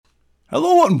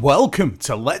Hello and welcome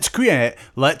to Let's Create,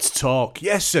 Let's Talk.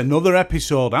 Yes, another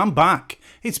episode. I'm back.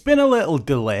 It's been a little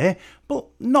delay, but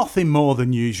nothing more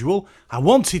than usual. I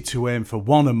wanted to aim for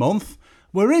one a month.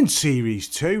 We're in Series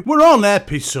 2. We're on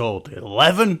episode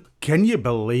 11. Can you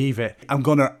believe it? I'm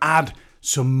going to add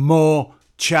some more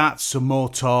chats, some more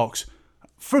talks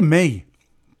from me.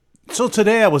 So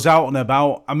today I was out and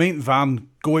about. I'm in van,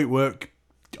 going to work,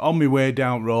 on my way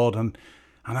down road, and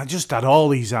I just had all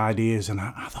these ideas, and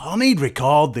I thought I need to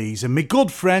record these, and my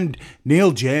good friend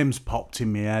Neil James popped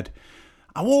in my head.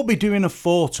 I won't be doing a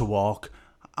photo walk.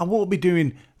 I won't be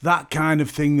doing that kind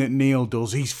of thing that Neil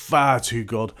does. He's far too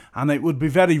good, and it would be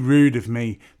very rude of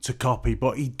me to copy,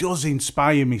 but he does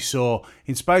inspires me so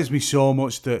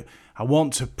much that I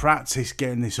want to practice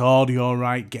getting this audio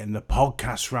right, getting the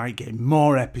podcast right, getting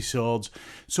more episodes.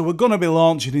 So we're going to be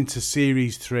launching into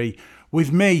Series 3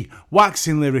 with me,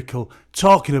 waxing lyrical,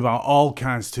 talking about all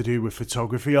kinds to do with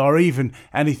photography or even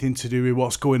anything to do with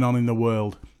what's going on in the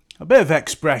world. A bit of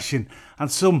expression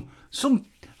and some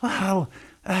of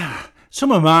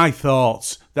my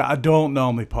thoughts that I don't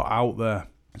normally put out there.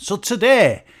 So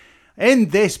today, in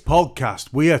this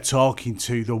podcast, we are talking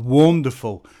to the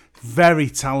wonderful, very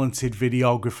talented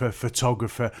videographer,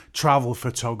 photographer, travel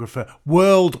photographer,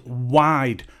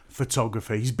 worldwide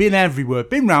photographer. He's been everywhere,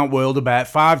 been round the world about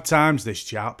 5 times, this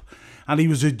chap, and he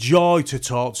was a joy to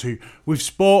talk to. We've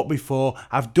spoke before.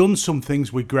 I've done some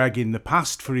things with Greg in the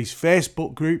past for his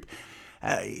Facebook group.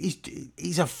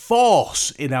 He's a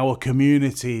force in our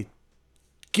community,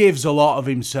 gives a lot of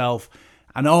himself,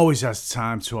 and always has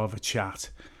time to have a chat.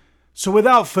 So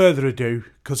without further ado,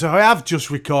 because I have just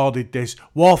recorded this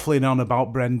waffling on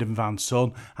about Brendan Van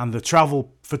Son and the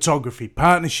travel photography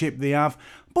partnership they have,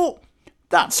 but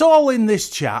that's all in this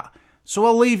chat, so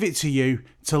I'll leave it to you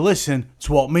to listen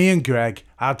to what me and Greg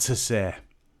had to say.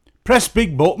 Press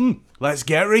big button, let's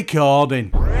get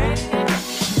recording.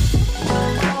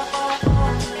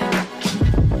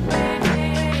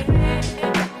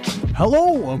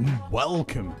 Hello and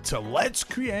welcome to Let's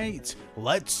Create,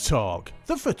 Let's Talk,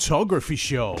 the photography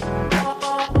show.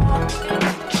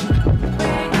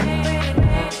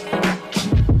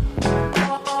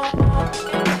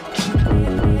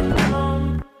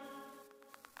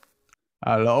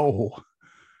 Hello.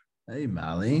 Hey,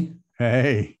 Mally.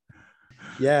 Hey.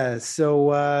 Yeah,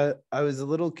 so I was a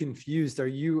little confused.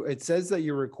 It says that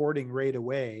you're recording right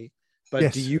away, but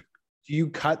Yes. do you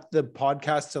cut the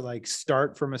podcast to like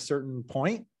start from a certain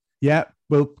point? Yeah,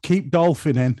 we'll keep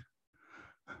dolphin in.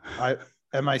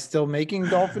 Am I still making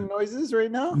dolphin noises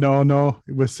right now? No,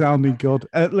 we're sounding good.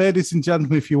 Ladies and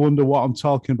gentlemen, if you wonder what I'm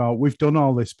talking about, we've done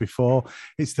all this before.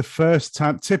 It's the first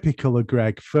time, typical of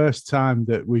Greg, first time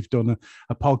that we've done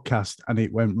a podcast and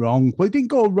it went wrong. Well, it didn't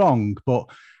go wrong, but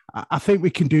I think we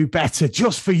can do better.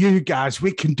 Just for you guys,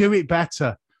 we can do it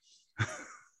better.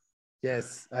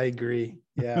 Yes, I agree.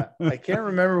 Yeah. I can't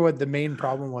remember what the main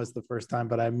problem was the first time,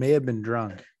 but I may have been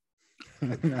drunk.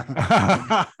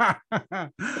 I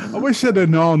wish I'd have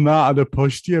known that. I'd have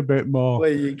pushed you a bit more.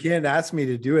 Well, you can't ask me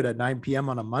to do it at 9 p.m.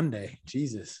 on a Monday.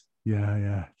 Jesus.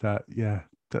 Yeah,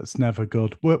 that's never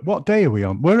good. What day are we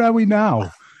on? Where are we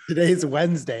now? Today's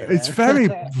Wednesday. Man. It's very,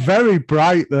 very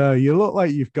bright there. You look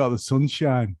like you've got the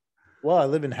sunshine. Well, I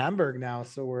live in Hamburg now,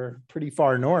 so we're pretty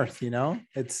far north, you know.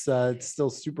 It's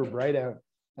still super bright out.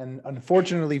 And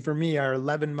unfortunately for me, our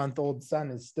 11-month-old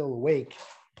son is still awake,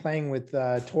 playing with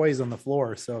toys on the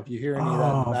floor. So if you hear any of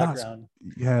that in the background,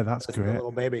 that's great. My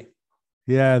little baby.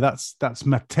 Yeah, that's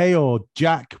Matteo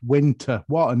Jack Winter.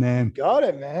 What a name. Got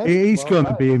it, man. He's going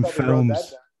to be in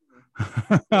films.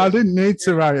 I didn't need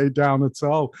to write it down at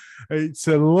all. It's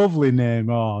a lovely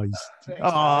name. Okay.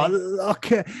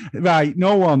 Right,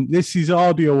 no one. This is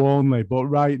audio only, but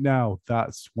right now,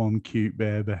 that's one cute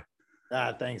baby.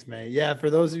 Thanks, man. Yeah, for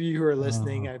those of you who are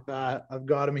listening, I've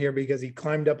got him here because he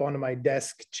climbed up onto my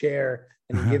desk chair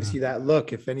and he gives you that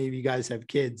look. If any of you guys have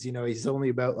kids, you know, he's only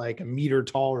about like a meter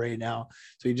tall right now.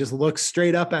 So he just looks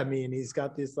straight up at me and he's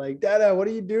got this like, Dada, what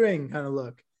are you doing? kind of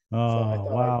look. Oh,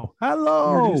 wow.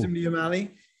 Hello. Introduce him to you,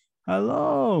 Mally.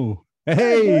 Hello.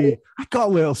 Hey, I got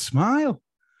a little smile.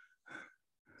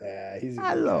 Yeah, he's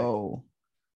hello.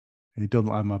 He doesn't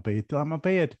like my beard. Do you like my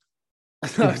beard?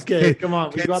 Okay, come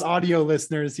on. We've got audio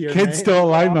listeners here. Kids mate. don't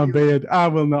like my beard. I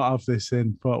will not have this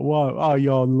in. But what? Oh,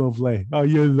 you're lovely. Oh,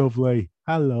 you're lovely.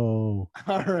 Hello.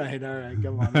 All right.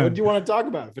 Come on. What do you want to talk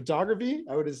about? Photography?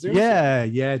 I would assume. Yeah,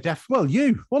 definitely. Well,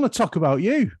 you want to talk about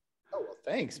you. Oh, well,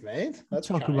 thanks, mate. Let's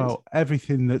talk about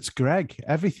everything that's Greg,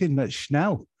 everything that's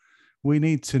Schnell. We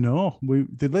need to know.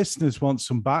 The listeners want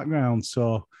some background.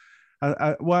 So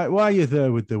why are you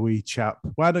there with the wee chap?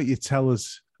 Why don't you tell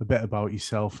us a bit about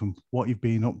yourself and what you've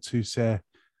been up to, say,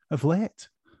 of late.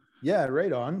 Yeah,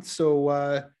 right on.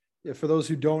 So for those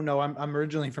who don't know, I'm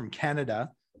originally from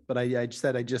Canada, but I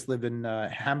said I just live in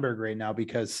Hamburg right now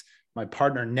because my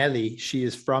partner Nelly, she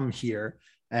is from here,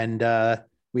 and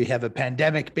we have a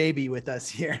pandemic baby with us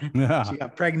here. Yeah. She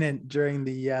got pregnant during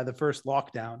the first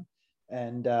lockdown,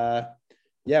 and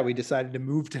we decided to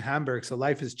move to Hamburg. So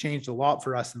life has changed a lot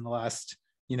for us in the last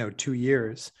 2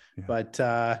 years. Yeah. But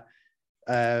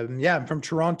I'm from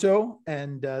Toronto,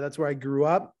 and that's where I grew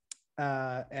up.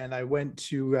 And I went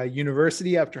to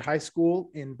university after high school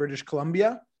in British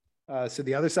Columbia, so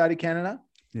the other side of Canada.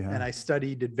 Yeah. And I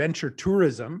studied adventure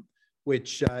tourism,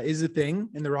 which is a thing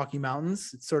in the Rocky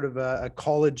Mountains. It's sort of a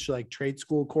college like trade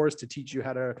school course to teach you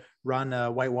how to run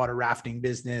a whitewater rafting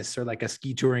business or like a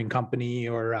ski touring company,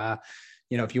 or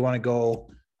if you want to go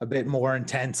a bit more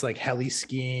intense like heli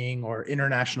skiing or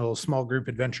international small group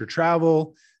adventure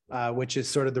travel, which is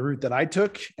sort of the route that I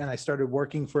took. And I started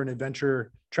working for an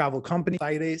adventure travel company,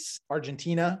 Aires,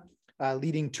 Argentina,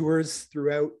 leading tours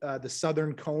throughout the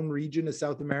Southern Cone region of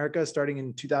South America, starting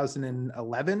in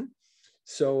 2011.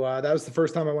 So that was the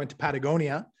first time I went to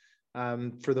Patagonia.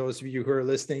 For those of you who are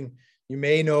listening, you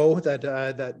may know that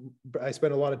I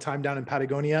spent a lot of time down in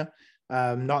Patagonia,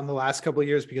 not in the last couple of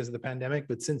years because of the pandemic,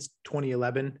 but since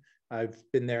 2011, I've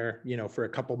been there, for a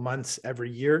couple months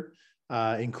every year,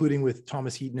 including with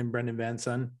Thomas Heaton and Brendan Van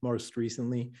Son most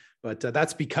recently. But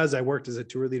that's because I worked as a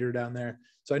tour leader down there.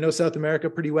 So I know South America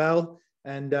pretty well.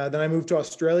 And then I moved to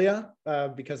Australia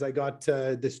because I got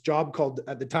this job called,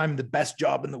 at the time, the best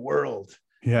job in the world.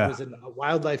 Yeah. I was a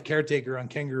wildlife caretaker on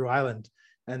Kangaroo Island.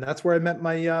 And that's where I met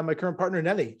my current partner,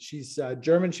 Nelly. She's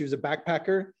German. She was a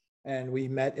backpacker. And we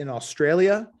met in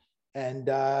Australia. And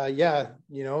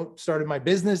started my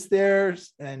business there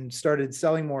and started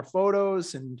selling more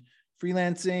photos and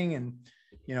freelancing. And,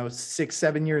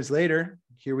 6-7 years later,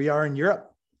 here we are in Europe.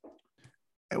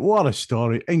 What a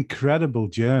story. Incredible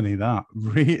journey, that.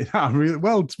 Really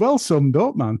well summed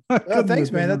up, man. Thanks,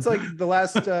 man. That's like the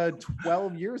last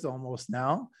 12 years almost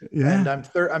now. Yeah. And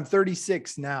I'm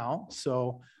 36 now.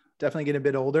 So definitely getting a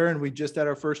bit older, and we just had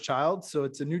our first child. So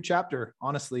it's a new chapter,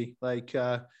 honestly. Like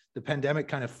the pandemic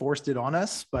kind of forced it on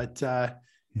us, but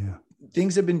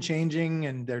things have been changing,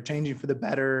 and they're changing for the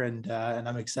better. And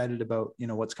I'm excited about,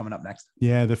 what's coming up next.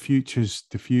 Yeah. The future's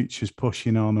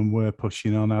pushing on, and we're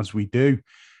pushing on as we do.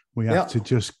 We have to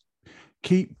just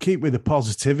keep with the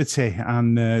positivity,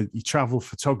 and you travel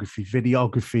photography,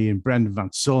 videography, and Brendan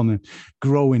Van Son, and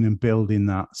growing and building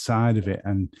that side of it,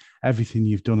 and everything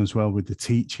you've done as well with the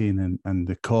teaching and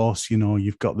the course.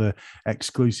 You've got the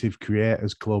exclusive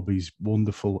creators club is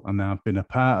wonderful, and I've been a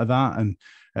part of that, and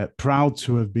proud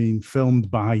to have been filmed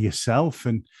by yourself,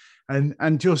 and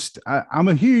just I'm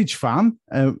a huge fan.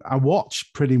 I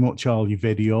watch pretty much all your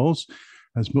videos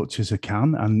as much as I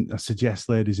can. And I suggest,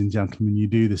 ladies and gentlemen, you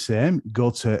do the same.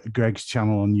 Go to Greg's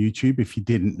channel on YouTube if you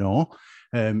didn't know,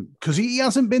 because he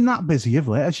hasn't been that busy of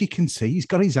late. As you can see, he's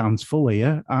got his hands full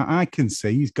here. I can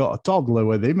see he's got a toddler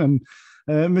with him, and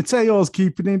Mateo's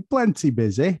keeping him plenty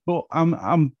busy. But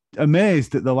I'm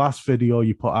amazed at the last video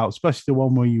you put out, especially the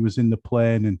one where you was in the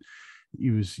plane and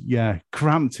you was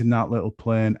cramped in that little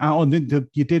plane. And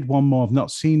you did one more. I've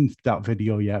not seen that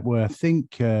video yet, where I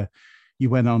think you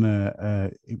went on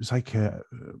it was like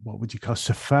what would you call,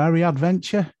 safari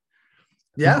adventure?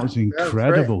 Yeah, that was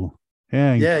incredible.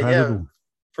 Incredible.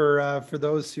 For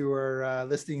those who are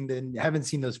listening and haven't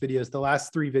seen those videos, the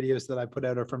last 3 videos that I put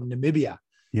out are from Namibia.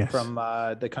 Yes. From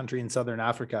the country in Southern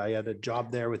Africa. I had a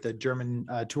job there with a German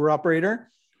tour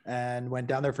operator, and went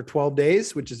down there for 12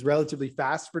 days, which is relatively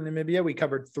fast for Namibia. We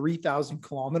covered 3,000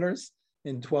 kilometers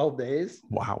in 12 days.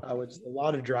 Wow. Which is a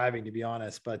lot of driving, to be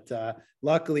honest. But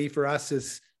luckily for us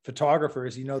as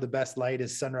photographers, the best light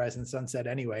is sunrise and sunset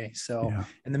anyway. So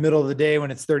in the middle of the day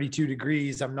when it's 32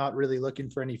 degrees, I'm not really looking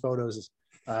for any photos.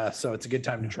 So it's a good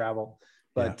time to travel.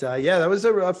 But that was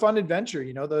a fun adventure.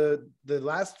 The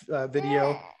last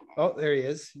video. Oh, there he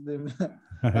is.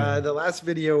 The last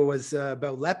video was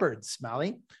about leopards,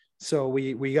 Mally. So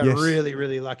we got really,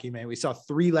 really lucky, man. We saw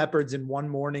 3 leopards in one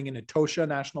morning in Etosha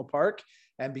National Park.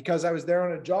 And because I was there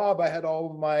on a job, I had all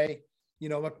of my,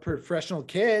 my professional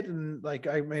kit. And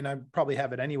I probably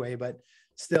have it anyway, but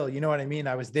still, you know what I mean?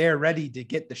 I was there ready to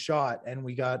get the shot, and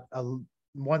we got a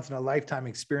once in a lifetime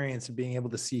experience of being able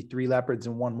to see 3 leopards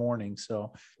in one morning.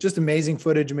 So just amazing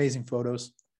footage, amazing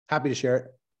photos. Happy to share it.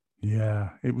 Yeah,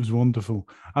 it was wonderful.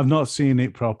 I've not seen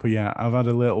it proper yet. I've had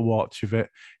a little watch of it.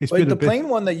 The plane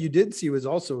one that you did see was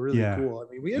also really cool.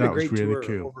 I mean, we had a great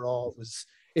tour overall.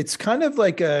 It's kind of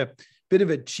like bit of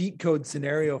a cheat code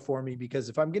scenario for me, because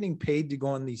if I'm getting paid to go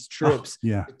on these trips,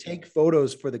 yeah. to take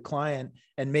photos for the client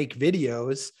and make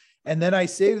videos, and then I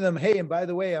say to them, hey, and by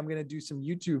the way, I'm going to do some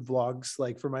YouTube vlogs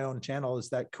like for my own channel. Is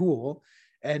that cool?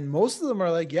 And most of them are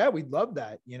like, yeah, we'd love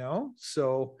that, you know?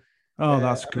 So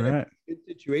That's I'm in a great. good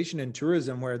situation in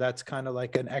tourism where that's kind of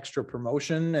like an extra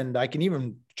promotion, and I can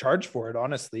even charge for it.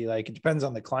 Honestly, like it depends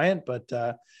on the client, but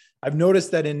I've noticed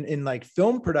that in like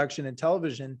film production and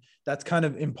television, that's kind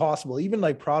of impossible, even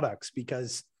like products,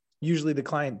 because usually the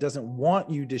client doesn't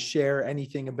want you to share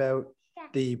anything about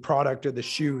the product or the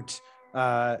shoot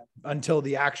until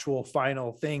the actual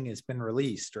final thing has been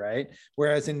released, right?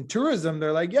 Whereas in tourism,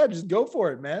 they're like, yeah, just go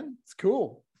for it, man. It's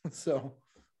cool. So,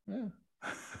 yeah.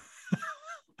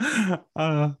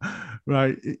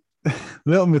 Right.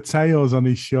 Little Mateo's on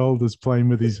his shoulders playing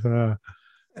with his hair.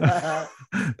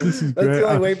 This is That's great. the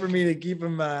only way for me to keep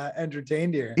him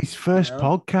entertained here. His first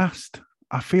podcast.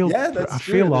 I feel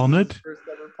True. honored. This is his first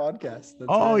ever podcast. That's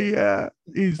Oh right. yeah,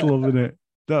 he's loving it.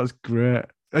 That's great.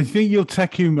 I think you'll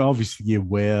take him. Obviously, you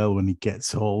will when he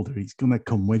gets older. He's gonna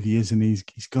come with you, isn't he?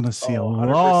 He's gonna see a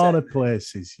 100%. lot of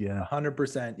places. Yeah,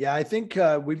 100%. Yeah, I think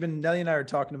Nelly and I are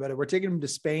talking about it. We're taking him to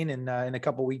Spain in a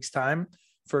couple weeks' time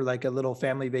for like a little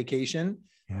family vacation,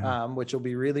 which will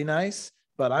be really nice.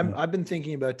 But I've been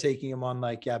thinking about taking him on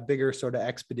like bigger sort of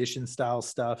expedition style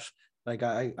stuff. Like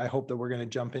I hope that we're going to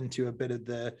jump into a bit of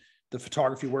the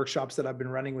photography workshops that I've been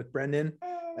running with Brendan,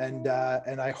 and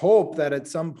I hope that at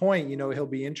some point, you know, he'll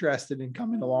be interested in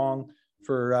coming along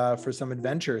for some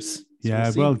adventures.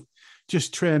 So well,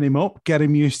 just train him up, get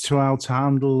him used to how to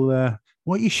handle.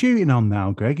 What are you shooting on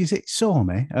now, Greg? Is it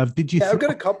Sony? Did you? I've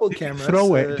got a couple cameras.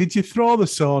 Throw it. Did you throw the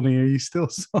Sony? Or are you still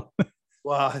Sony?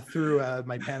 Well, I threw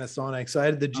my Panasonic. So I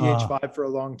had the GH5 for a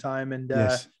long time, and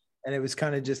and it was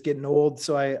kind of just getting old.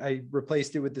 So I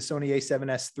replaced it with the Sony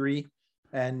A7S III,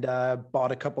 and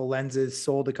bought a couple lenses,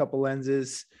 sold a couple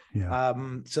lenses. Yeah.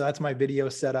 So that's my video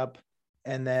setup.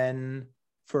 And then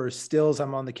for stills,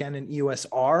 I'm on the Canon EOS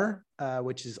R,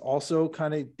 which is also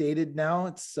kind of dated now.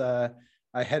 It's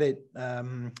I had it.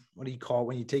 What do you call it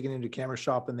when you take it into a camera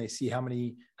shop and they see how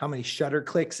many shutter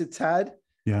clicks it's had?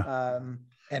 Yeah.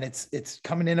 And it's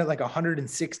coming in at like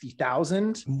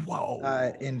 160,000.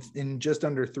 Wow. In just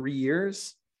under 3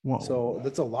 years. Whoa. So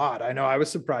that's a lot. I know, I was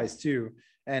surprised too.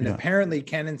 And apparently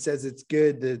Canon says it's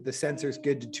good. The sensor's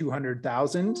good to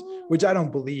 200,000, which I don't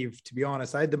believe, to be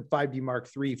honest. I had the 5D Mark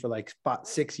III for like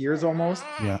 6 years almost.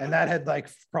 Yeah. And that had like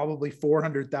probably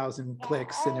 400,000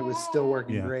 clicks and it was still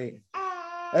working great.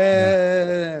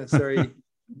 Sorry,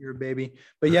 you're a baby.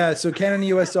 But yeah, so Canon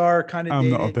EOS R kind of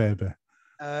dated. I'm not a baby.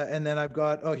 And then I've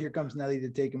got, here comes Nelly to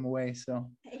take him away. So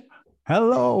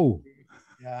hello.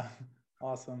 Yeah,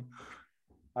 awesome.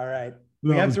 All right.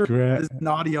 That was great. This is an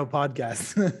audio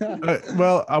podcast.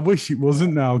 Well, I wish it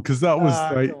wasn't now, because that was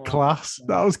class.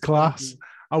 That was class.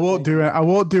 I won't do it. I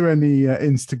won't do any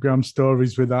Instagram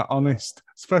stories with that, honest.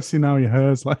 Especially now your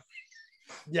hair's like.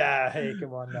 Yeah. Hey,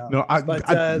 come on now. No,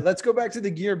 let's go back to the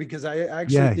gear, because I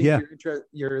actually think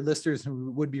your listeners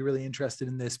would be really interested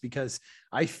in this, because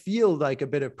I feel like a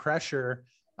bit of pressure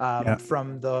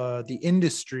from the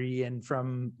industry and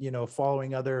from, you know,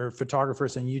 following other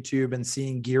photographers on YouTube and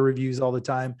seeing gear reviews all the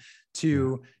time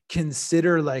to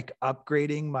consider like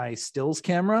upgrading my stills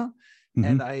camera. Mm-hmm.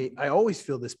 And I always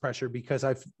feel this pressure because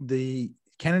the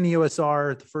Canon EOS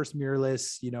R, the first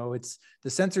mirrorless, you know, the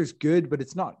sensor's good, but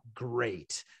it's not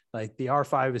great. Like the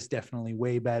R5 is definitely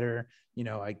way better. You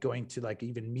know, going to like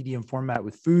even medium format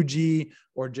with Fuji,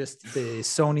 or just the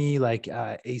Sony like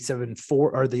A7 IV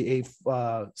or the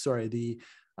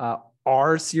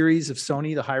R series of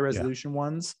Sony, the high resolution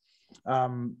ones.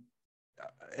 And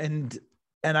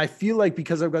I feel like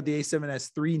because I've got the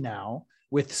A7S III now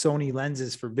with Sony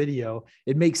lenses for video,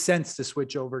 it makes sense to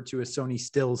switch over to a Sony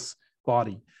stills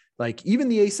body. Like even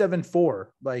the A7 IV,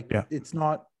 it's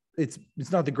not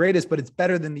the greatest, but it's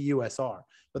better than the USR.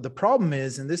 But the problem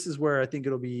is, and this is where I think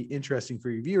it'll be interesting for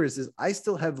your viewers, is I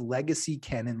still have legacy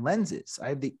Canon lenses. I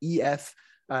have the EF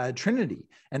Trinity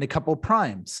and a couple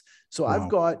primes. So I've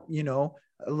got,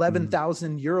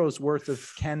 11,000 euros worth of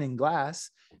Canon glass,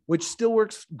 which still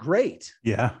works great.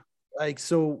 Yeah. Like,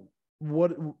 so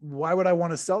why would I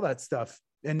want to sell that stuff?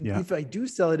 And if I do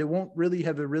sell it, it won't really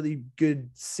have a really good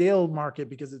sale market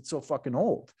because it's so fucking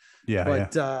old. Yeah.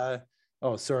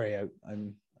 But, sorry.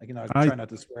 I cannot try not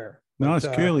to swear. No, it's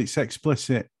cool. It's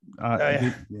explicit.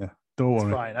 Don't worry.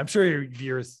 It's fine. I'm sure your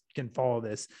viewers can follow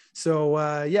this. So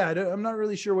I'm not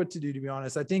really sure what to do, to be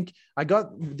honest. I think I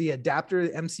got the adapter,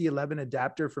 the MC11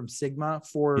 adapter from Sigma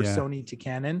for Sony to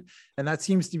Canon, and that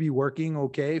seems to be working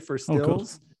okay for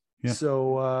stills.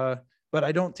 So but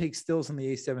I don't take stills on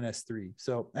the A7S III.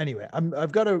 So anyway,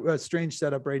 I've got a strange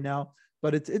setup right now,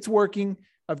 but it's working.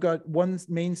 I've got one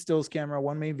main stills camera,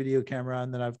 one main video camera,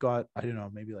 and then I've got, I don't know,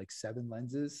 maybe like 7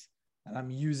 lenses, and I'm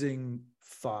using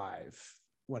 5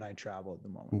 when I travel at the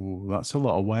moment. Ooh, that's a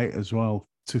lot of weight as well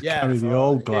to carry the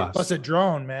old glass. Plus a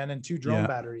drone, man, and 2 drone Yeah.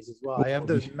 batteries as well. I have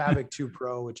the Mavic 2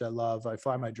 Pro, which I love. I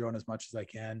fly my drone as much as I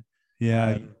can.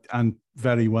 Yeah, and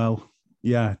very well.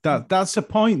 Yeah, that's the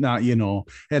point, that, you know,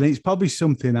 and it's probably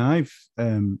something I've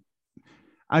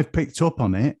picked up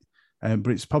on it, but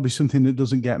it's probably something that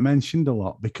doesn't get mentioned a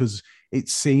lot because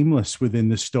it's seamless within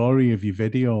the story of your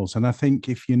videos. And I think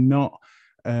if you're not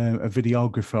a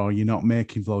videographer, or you're not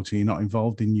making vlogs, or you're not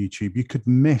involved in YouTube, you could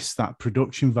miss that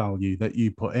production value that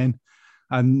you put in.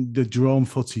 And the drone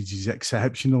footage is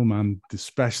exceptional, man,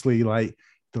 especially like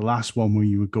the last one where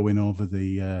you were going over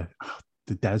the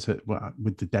desert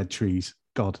with the dead trees.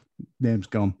 God, name's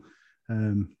gone.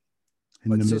 In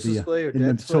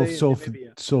Namibia.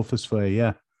 Sulphur Flare,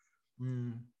 yeah.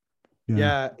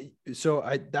 Yeah. So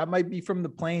that might be from the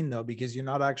plane though, because you're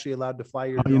not actually allowed to fly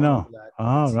your drone. You know.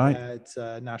 Over that. Right. Yeah, it's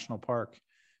a national park.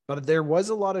 But there was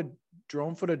a lot of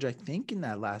drone footage, I think, in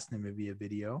that last Namibia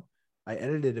video. I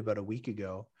edited about a week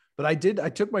ago. But I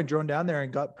took my drone down there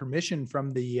and got permission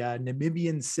from the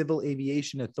Namibian Civil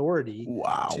Aviation Authority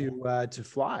to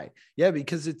fly. Yeah,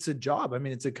 because it's a job. I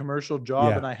mean, it's a commercial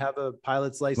job, and I have a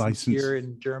pilot's license here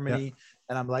in Germany,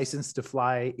 and I'm licensed to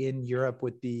fly in Europe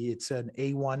with it's an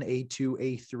A1, A2,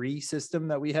 A3 system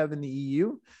that we have in the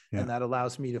EU, and that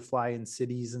allows me to fly in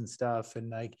cities and stuff.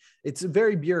 And like, it's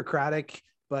very bureaucratic.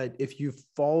 But if you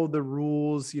follow the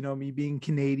rules, you know, me being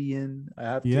Canadian, I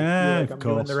have to feel like I'm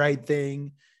doing the right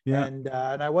thing. Yeah. And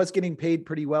I was getting paid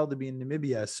pretty well to be in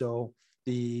Namibia. So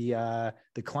the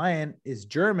client is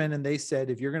German, and they said,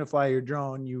 if you're going to fly your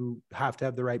drone, you have to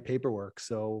have the right paperwork.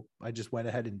 So I just went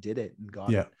ahead and did it and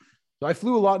got it. So I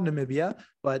flew a lot in Namibia,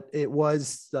 but it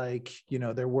was like, you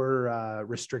know, there were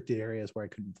restricted areas where I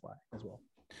couldn't fly as well.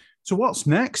 So what's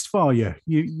next for you?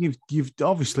 You've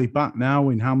obviously back now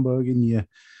in Hamburg, and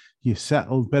you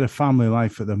settled, bit of family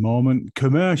life at the moment.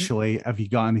 Commercially, have you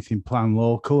got anything planned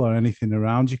local or anything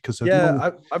around you? Because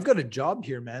I've got a job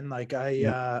here, man. Like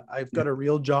I've got a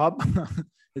real job.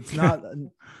 It's not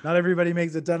everybody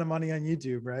makes a ton of money on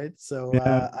YouTube, right? So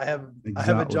I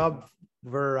have a job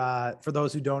for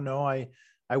those who don't know.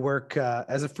 I work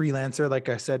as a freelancer, like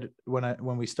I said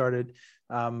when we started.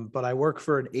 But I work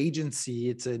for an agency.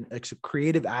 It's a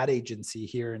creative ad agency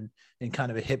here in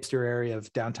kind of a hipster area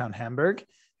of downtown Hamburg.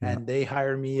 And they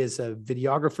hire me as a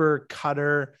videographer,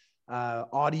 cutter,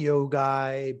 audio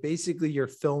guy, basically your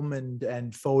film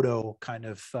and photo kind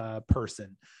of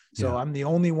person. So I'm the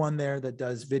only one there that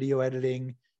does video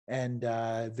editing and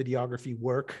videography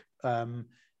work.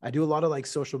 I do a lot of like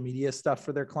social media stuff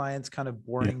for their clients, kind of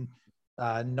boring,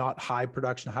 not high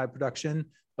production,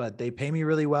 but they pay me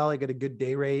really well. I get a good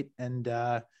day rate, and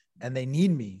they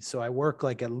need me. So I work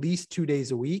like at least 2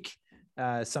 days a week,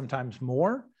 sometimes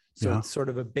more. So it's sort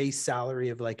of a base salary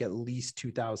of like at least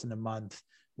 2,000 a month,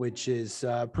 which is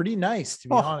pretty nice, to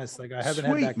be honest. Like I haven't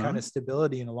had that kind of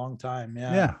stability in a long time.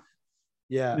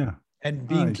 Yeah. And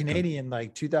being Canadian,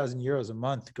 like 2,000 euros a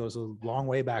month goes a long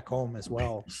way back home as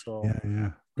well. So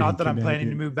not that I'm planning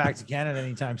to move back to Canada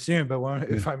anytime soon, but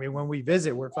when we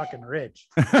visit, we're fucking rich.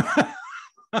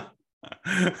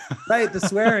 Right, the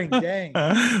swearing, dang.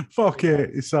 Fuck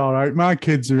it, it's all right. My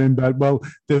kids are in bed. Well,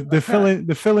 they're filling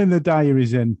the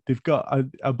diaries in. They've got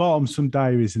I bought them some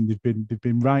diaries, and they've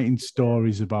been writing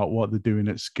stories about what they're doing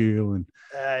at school and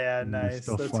nice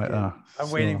stuff. That's like good. that.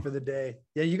 I'm waiting for the day.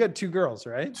 Yeah, you got 2 girls,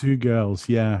 right? 2 girls,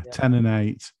 10 and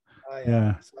 8.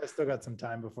 So I still got some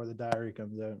time before the diary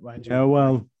comes out. Mind you. Yeah,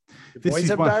 well, boys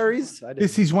have diaries.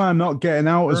 This is why I'm not getting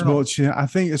out as much. I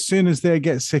think as soon as they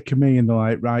get sick of me and they're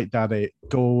like, right, Daddy,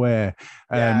 go away,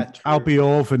 I'll be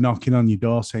over knocking on your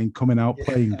door saying, coming out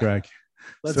playing, Greg.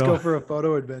 Let's go for a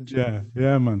photo adventure.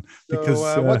 Yeah, man. So,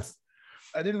 because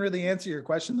I didn't really answer your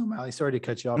question though, Mally. Sorry to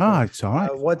cut you off. No, it's all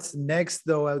right. What's next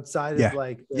though, outside of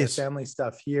like the family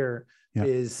stuff here,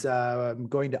 is I'm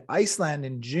going to Iceland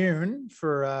in June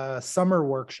for a summer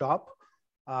workshop.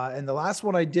 And the last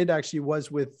one I did actually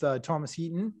was with Thomas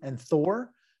Heaton and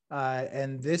Thor.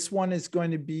 And this one is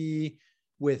going to be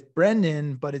with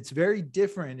Brendan, but it's very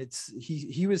different.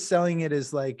 He was selling it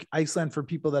as like Iceland for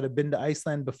people that have been to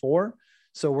Iceland before.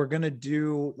 So we're going to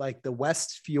do like the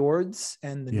West Fjords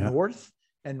and the North,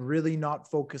 and really not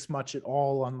focus much at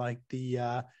all on like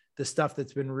the stuff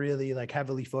that's been really like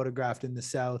heavily photographed in the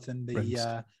South and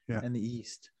the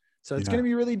East. So it's going to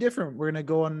be really different. We're going to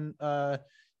go on, a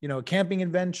camping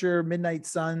adventure, midnight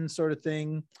sun sort of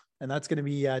thing. And that's going to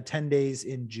be 10 days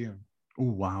in June. Oh,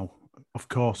 wow. Of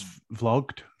course,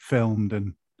 vlogged, filmed,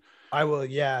 and I will.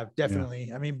 Yeah,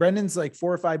 definitely. I mean, Brendan's like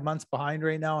 4 or 5 months behind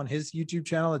right now on his YouTube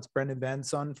channel. It's Brendan Van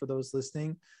Son for those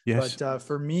listening. yes. But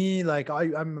for me, like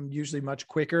I'm usually much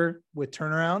quicker with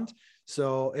turnaround.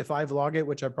 So if I vlog it,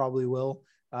 which I probably will,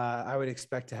 I would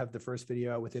expect to have the first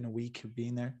video out within a week of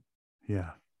being there.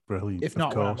 Yeah, brilliant. If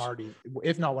not when I'm already,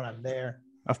 if not when I'm there.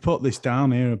 I've put this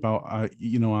down here about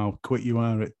you know, how quick you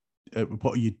are at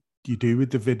what you do with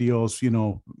the videos. You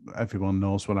know, everyone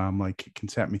knows what I'm like. It can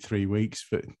take me 3 weeks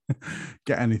for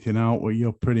get anything out. Well,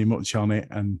 you're pretty much on it,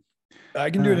 and I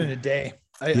can do it in a day.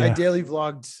 I daily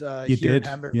vlogged you here did, in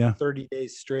Hamburg yeah. for 30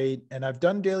 days straight, and I've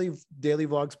done daily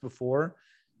vlogs before.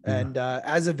 And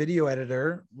as a video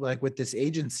editor, like with this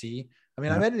agency, I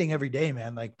mean, I'm editing every day,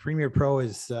 man. Like Premiere Pro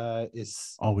is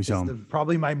always on.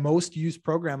 Probably my most used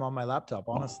program on my laptop.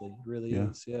 Honestly, it really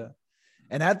is. Yeah.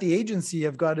 And at the agency,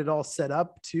 I've got it all set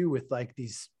up too with like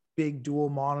these big dual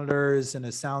monitors and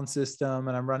a sound system,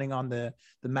 and I'm running on the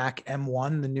Mac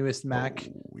M1, the newest Mac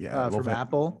from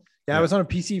Apple. Yeah, I was on a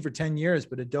PC for 10 years,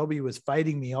 but Adobe was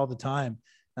fighting me all the time,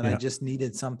 and I just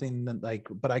needed something that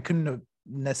but I couldn't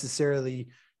necessarily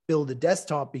build a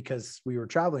desktop because we were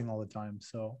traveling all the time.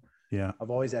 So yeah, I've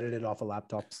always edited off of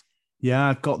laptops. Yeah,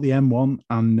 I've got the M1,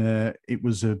 and it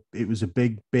was a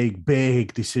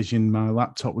big decision. My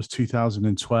laptop was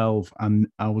 2012, and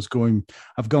I've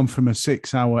gone from a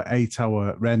 6-hour,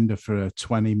 8-hour render for a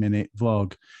 20-minute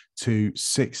vlog to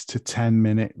 6 to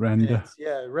 10-minute render.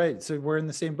 Yeah, right. So we're in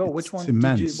the same boat. Which one?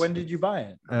 When did you buy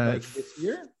it? Like this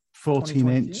year?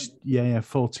 14-inch. Yeah,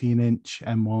 14-inch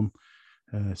M1,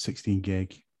 16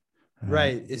 gig.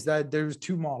 Right. Is that there's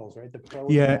two models, right? The Pro.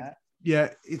 Yeah,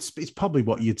 it's probably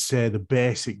what you'd say the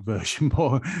basic version,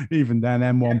 but even then,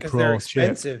 M1 Pro. They're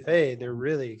expensive. Chip. Hey, they're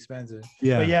really expensive.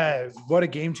 Yeah, but yeah, what a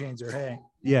game changer. Hey.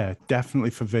 Yeah,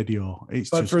 definitely for video.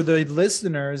 But for the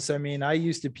listeners, I mean, I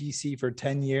used a PC for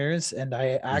 10 years, and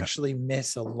I actually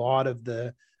miss a lot of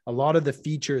the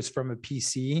features from a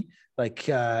PC, like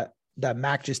that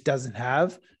Mac just doesn't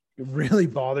have. Really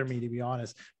bother me, to be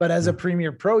honest. But as a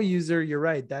Premiere Pro user, you're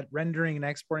right, that rendering and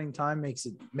exporting time makes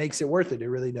it worth it. It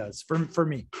really does for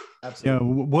me. Absolutely.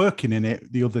 Yeah, working in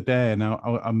it the other day, and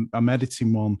I'm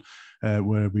editing one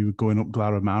where we were going up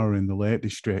Glaramara in the Lake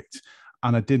District,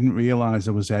 and I didn't realize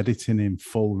I was editing in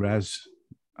full res,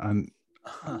 and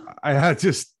I had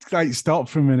just like stopped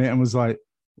for a minute and was like,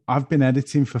 I've been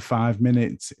editing for 5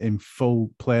 minutes in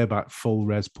full playback, full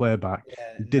res playback.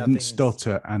 Didn't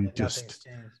stutter and just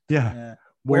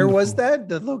Where was that?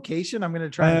 The location? I'm going to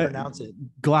try and pronounce it.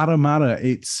 Glaramara.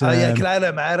 It's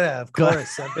Glaramara. Of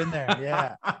course, I've been there.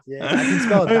 Yeah. I can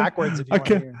spell it backwards if you want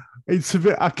to hear. It's a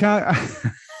bit. I can't.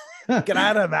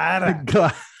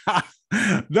 Glaramara.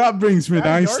 That brings me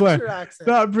nicely.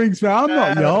 That brings me. I'm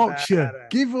not Yorkshire.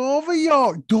 Give over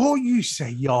York. Don't you say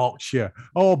Yorkshire?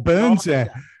 Oh, Burnsy.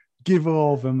 Give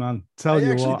over, man. I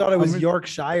actually thought it was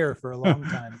Yorkshire for a long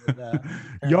time. But,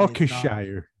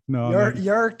 Yorkshire. No,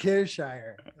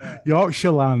 Yorkshire. Yeah.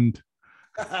 Yorkshireland.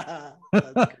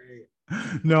 That's great.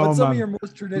 No, what's some of your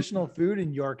most traditional food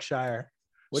in Yorkshire?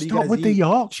 What Stop with the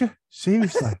Yorkshire.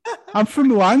 Seriously. I'm from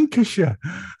Lancashire.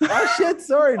 Oh, shit.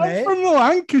 Sorry, mate. I'm from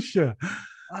Lancashire.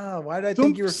 Oh, why did I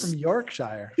think you were from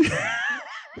Yorkshire?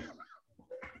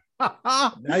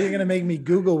 Now you're gonna make me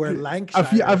Google where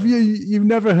Lancashire. Have you've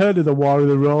never heard of the War of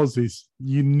the Roses?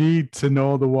 You need to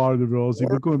know the War of the Roses.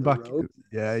 We're going back.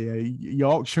 Yeah.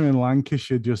 Yorkshire and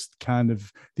Lancashire just kind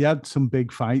of they had some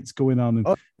big fights going on.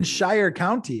 In Shire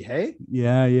County, hey?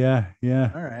 Yeah.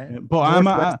 All right. But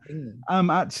I'm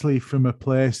actually from a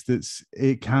place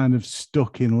it kind of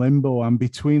stuck in limbo. I'm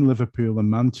between Liverpool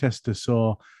and Manchester,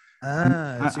 so. So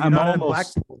you're not in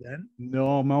Blackpool then?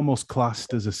 No, I'm almost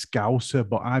classed as a Scouser,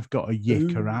 but I've got a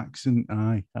Yicker accent.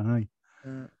 Aye.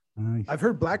 I've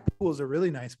heard Blackpool is a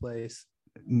really nice place.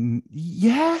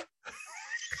 Yeah.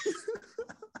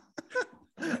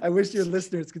 I wish your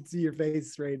listeners could see your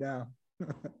face right now.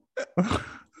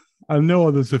 I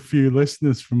know there's a few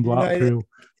listeners from Blackpool.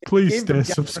 Please stay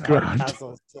subscribed.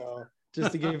 So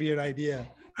just to give you an idea.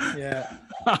 Yeah.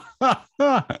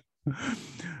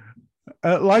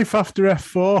 Life after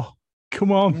F4.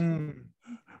 Come on.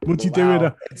 Would you do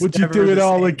it? Would you do it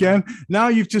all again? Now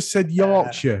you've just said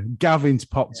Yorkshire. Gavin's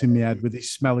popped in my head with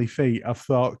his smelly feet. I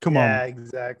thought, come on. Yeah,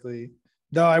 exactly.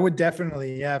 No, I would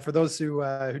definitely. Yeah. For those who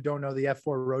don't know, the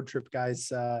F4 road trip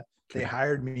guys, they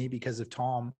hired me because of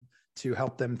Tom to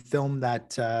help them film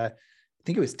that. I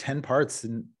think it was 10 parts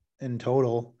in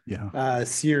total. Yeah.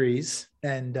 Series.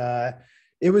 And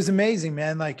it was amazing,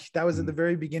 man. Like that was at the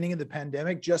very beginning of the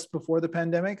pandemic, just before the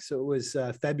pandemic. So it was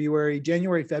February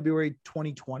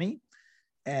 2020.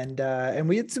 and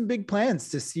we had some big plans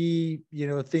to see,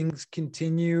 things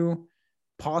continue,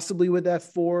 possibly with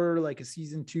F4, like a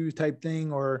season 2 type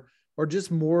thing, or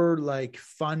just more like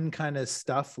fun kind of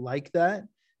stuff like that.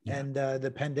 Yeah. And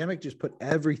the pandemic just put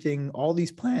everything, all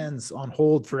these plans on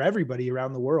hold for everybody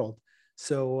around the world.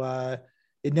 So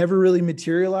it never really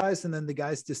materialized. And then the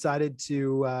guys decided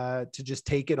to just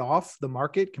take it off the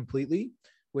market completely,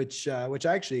 which I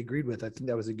actually agreed with. I think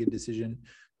that was a good decision.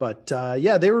 But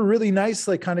yeah, they were really nice,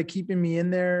 like kind of keeping me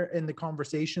in there in the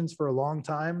conversations for a long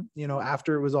time,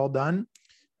 after it was all done.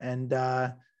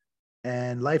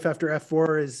 And life after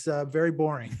F4 is very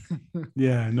boring.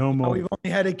 Yeah, no more. We've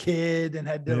only had a kid and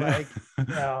had to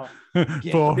get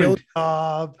a Boring. real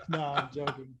job. No, I'm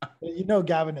joking. But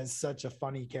Gavin is such a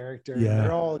funny character. Yeah.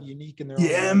 They're all unique in their own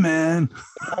Yeah, way. man.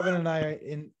 Gavin and I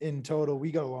in total,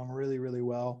 we got along really, really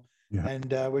well. Yeah.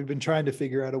 And we've been trying to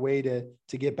figure out a way to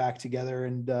get back together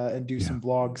and do some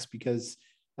vlogs, because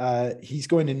he's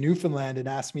going to Newfoundland and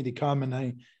asked me to come, and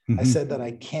I said that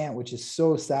I can't, which is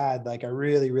so sad. Like I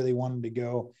really, really wanted to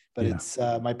go, but it's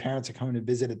my parents are coming to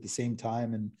visit at the same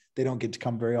time, and they don't get to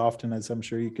come very often, as I'm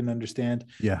sure you can understand.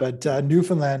 Yeah. But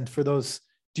Newfoundland, for those,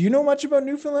 do you know much about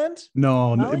Newfoundland?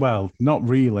 No, Molly? well, not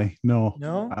really. No.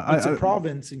 It's a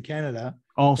province in Canada.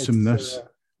 Awesomeness.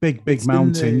 Big it's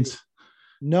mountains.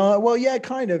 No, well, yeah,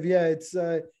 kind of. Yeah,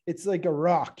 it's like a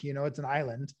rock, it's an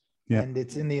island. Yeah. And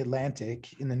it's in the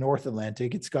Atlantic, in the North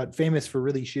Atlantic. It's got famous for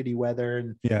really shitty weather,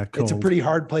 and cold. It's a pretty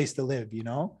hard place to live,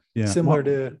 similar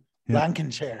to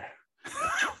Lancashire.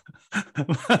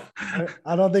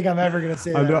 I don't think I'm ever going to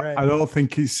say that right. I don't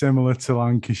think it's similar to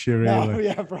Lancashire, really. No,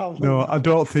 yeah, probably. No, not. I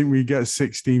don't think we get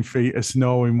 16 feet of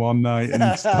snow in one night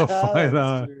and stuff like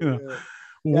that. True,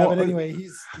 yeah, but anyway,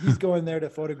 he's going there to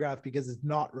photograph because it's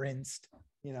not rinsed.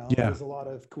 There's a lot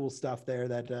of cool stuff there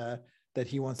that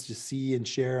he wants to see and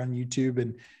share on YouTube,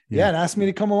 and and asked me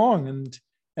to come along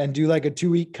and do like a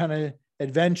 2-week kind of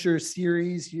adventure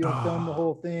series, film the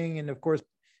whole thing. And of course,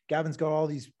 Gavin's got all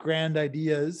these grand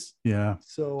ideas. Yeah.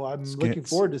 So I'm looking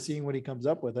forward to seeing what he comes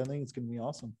up with. I think it's going to be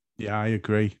awesome. Yeah, I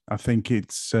agree. I think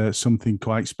it's something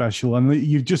quite special. And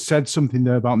you've just said something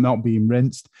there about not being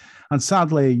rinsed. And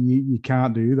sadly, you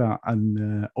can't do that.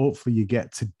 And hopefully you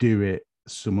get to do it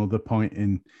some other point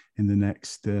in the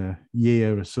next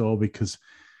year or so, because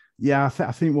I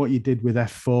think what you did with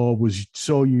F4 was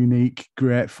so unique,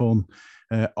 great fun.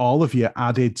 All of you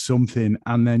added something,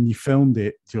 and then you filmed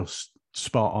it just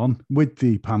spot on with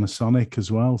the Panasonic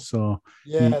as well. So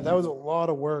that was a lot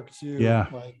of work too.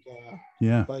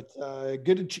 But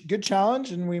good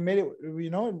challenge, and we made it.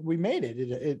 We made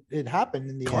it. It happened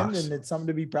in the end, and it's something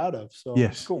to be proud of. So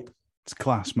yes, cool. It's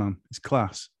class, man. It's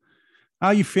class. How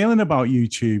are you feeling about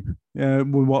YouTube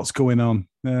with what's going on?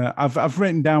 I've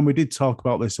written down, we did talk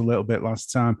about this a little bit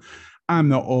last time. I'm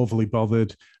not overly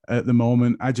bothered at the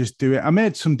moment. I just do it. I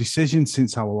made some decisions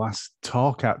since our last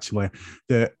talk, actually,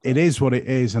 that it is what it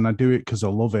is, and I do it because I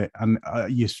love it. And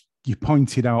you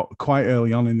pointed out quite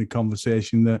early on in the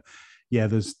conversation that,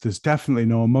 there's definitely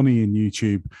no money in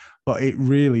YouTube, but it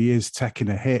really is taking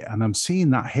a hit. And I'm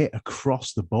seeing that hit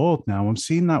across the board now. I'm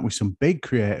seeing that with some big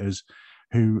creators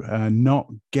who are not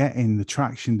getting the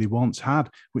traction they once had,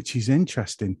 which is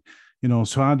interesting.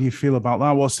 So how do you feel about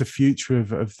that? What's the future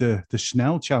of the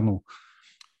Schnell channel?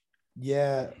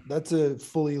 Yeah, that's a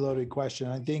fully loaded question.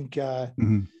 I think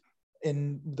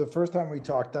in the first time we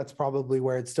talked, that's probably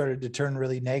where it started to turn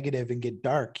really negative and get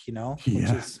dark, which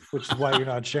is why you're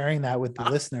not sharing that with the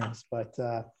listeners. But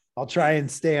I'll try and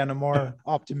stay on a more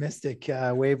optimistic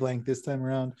wavelength this time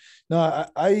around. No,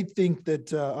 I think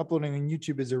that uploading on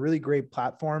YouTube is a really great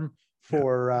platform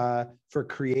for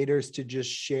creators to just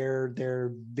share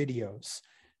their videos.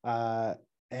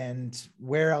 And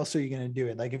where else are you going to do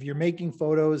it? Like if you're making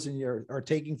photos and or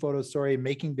taking photos,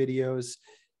 making videos,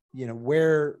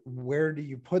 where do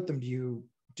you put them? Do you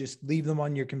just leave them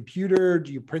on your computer?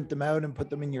 Do you print them out and put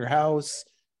them in your house?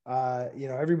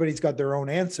 Everybody's got their own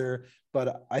answer,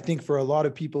 but I think for a lot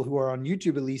of people who are on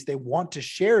YouTube, at least, they want to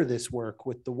share this work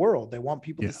with the world. They want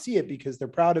people to see it because they're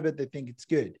proud of it. They think it's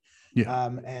good.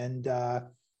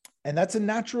 And that's a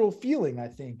natural feeling, I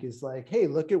think, is like, hey,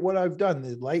 look at what I've done.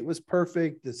 The light was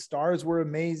perfect. The stars were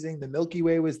amazing. The Milky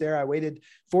Way was there. I waited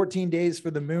 14 days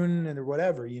for the moon or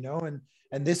whatever,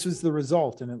 and this was the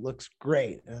result, and it looks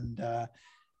great.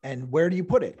 And where do you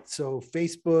put it? So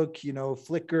Facebook,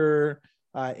 Flickr,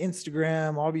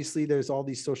 Instagram, obviously there's all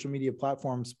these social media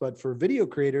platforms, but for video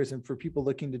creators and for people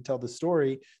looking to tell the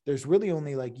story, there's really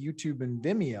only like YouTube and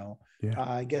Vimeo.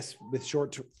 I guess with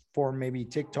short form, maybe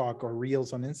TikTok or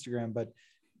Reels on Instagram, but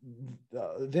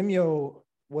Vimeo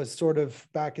was sort of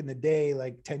back in the day,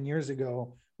 like 10 years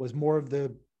ago, was more of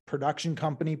the production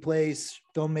company place,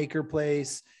 filmmaker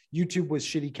place. YouTube was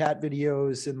shitty cat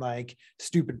videos and like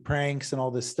stupid pranks and all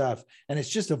this stuff. And it's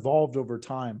just evolved over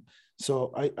time.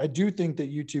 So I do think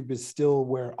that YouTube is still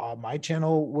where my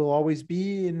channel will always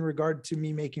be in regard to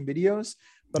me making videos,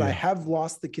 but I have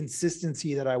lost the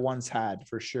consistency that I once had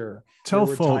for sure. Tell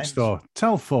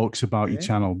folks about your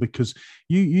channel, because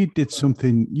you did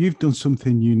something, you've done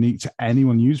something unique to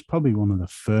anyone. You're probably one of the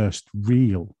first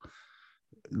real,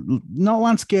 not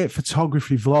landscape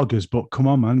photography vloggers, but come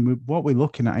on, man, what we're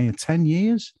looking at here, 10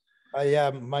 years? Yeah,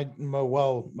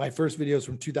 my first video is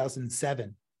from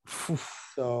 2007.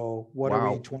 So what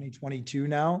are we, 2022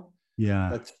 now? Yeah.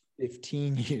 That's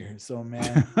 15 years. So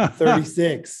man,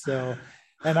 36. So,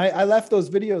 and I left those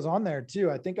videos on there too.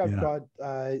 I think I've got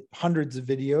hundreds of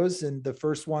videos, and the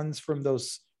first ones from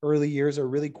those early years are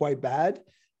really quite bad.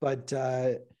 But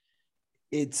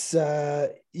it's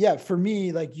for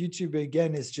me, like YouTube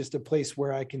again is just a place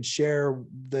where I can share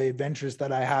the adventures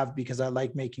that I have because I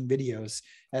like making videos,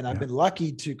 and I've been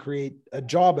lucky to create a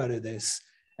job out of this.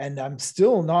 And I'm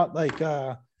still not like,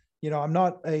 I'm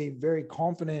not a very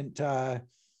confident,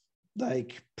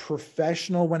 like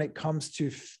professional when it comes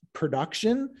to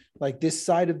production. Like this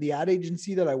side of the ad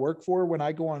agency that I work for, when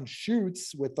I go on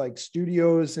shoots with like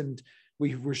studios, and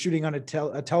we were shooting on a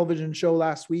television show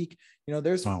last week,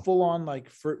 there's full on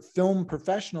like for film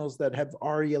professionals that have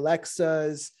ARRI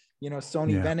Alexas,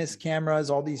 Sony Venice cameras,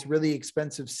 all these really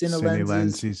expensive Cine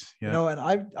lenses,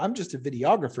 and I'm just a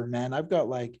videographer, man. I've got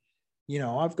like,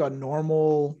 I've got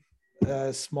normal,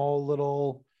 small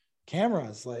little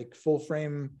cameras, like full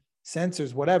frame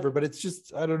sensors, whatever, but it's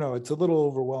just, I don't know, it's a little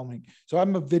overwhelming. So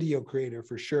I'm a video creator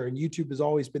for sure. And YouTube has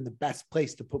always been the best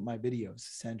place to put my videos,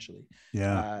 essentially.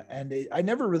 Yeah. I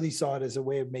never really saw it as a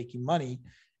way of making money.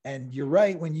 And you're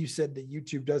right when you said that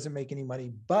YouTube doesn't make any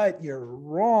money, but you're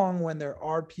wrong when there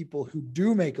are people who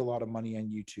do make a lot of money on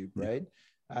YouTube, right?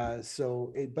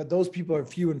 But those people are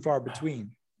few and far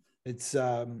between. It's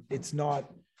not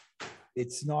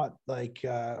like,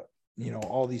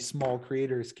 all these small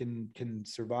creators can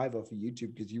survive off of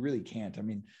YouTube, because you really can't. I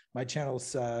mean, my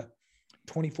channel's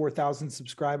 24,000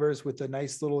 subscribers with a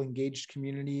nice little engaged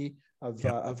community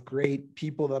of great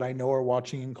people that I know are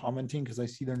watching and commenting, because I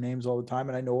see their names all the time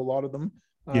and I know a lot of them,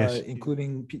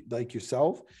 including like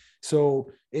yourself.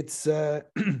 So it's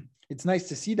it's nice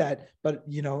to see that. But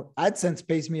AdSense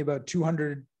pays me about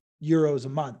 200 euros a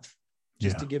month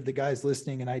just to give the guys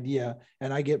listening an idea,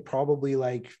 and I get probably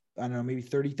like, I don't know, maybe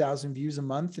 30,000 views a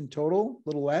month in total, a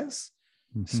little less.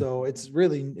 So it's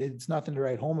nothing to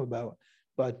write home about.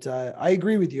 But I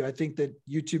agree with you. I think that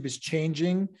YouTube is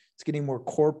changing. It's getting more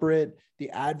corporate.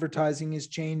 The advertising is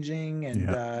changing,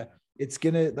 and it's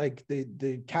gonna, like,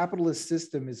 the capitalist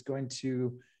system is going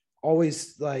to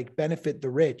always like benefit the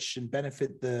rich and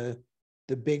benefit the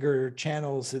bigger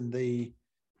channels and the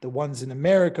ones in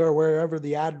America or wherever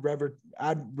the ad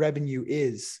revenue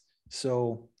is.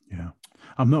 So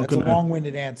I'm not that's a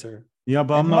long-winded answer. Yeah,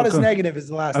 but I'm not as negative as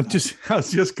the last time. I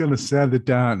was just going to say the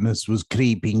darkness was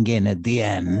creeping in at the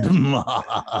end.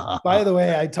 By the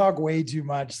way, I talk way too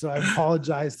much, so I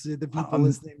apologize to the people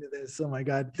listening to this. Oh my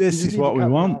God. This is what we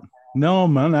want. No,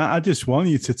 man, I just want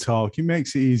you to talk. It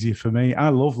makes it easier for me. I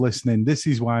love listening. This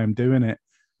is why I'm doing it.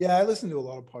 Yeah, I listen to a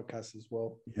lot of podcasts as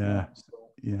well. Yeah.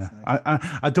 Nice.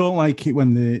 I don't like it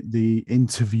when the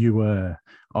interviewer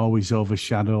always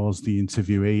overshadows the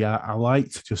interviewee. I like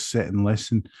to just sit and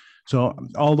listen. So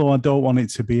although I don't want it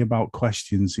to be about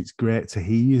questions, it's great to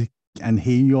hear you and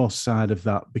hear your side of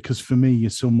that, because for me, you're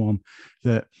someone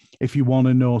that if you want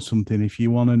to know something, if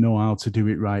you want to know how to do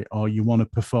it right, or you want to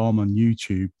perform on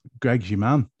YouTube, Greg's your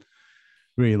man,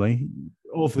 really.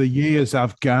 Over the years,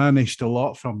 I've garnished a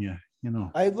lot from you.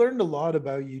 I've learned a lot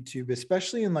about YouTube,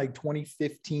 especially in like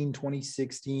 2015,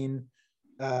 2016.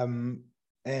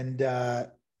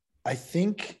 I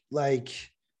think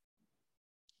like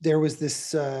there was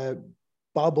this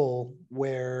bubble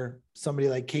where somebody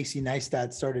like Casey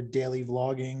Neistat started daily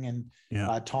vlogging,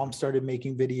 and Tom started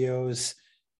making videos.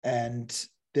 And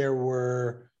there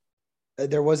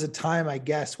was a time, I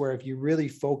guess, where if you really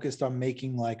focused on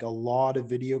making like a lot of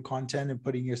video content and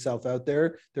putting yourself out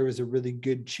there, there was a really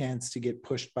good chance to get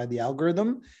pushed by the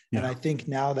algorithm. Yeah. And I think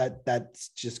now that's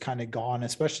just kind of gone,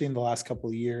 especially in the last couple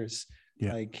of years.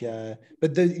 Yeah. Like,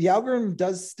 but the algorithm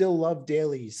does still love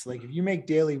dailies. Like if you make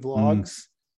daily vlogs,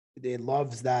 it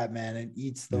loves that, man. It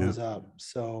eats those up.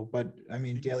 So, but I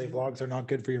mean, daily vlogs are not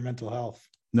good for your mental health.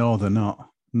 No, they're not.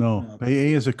 No. But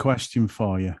here's a question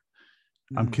for you.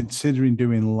 I'm considering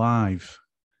doing live.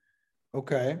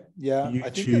 Okay. Yeah.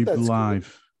 YouTube that's live,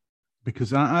 cool.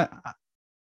 Because I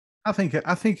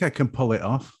think I can pull it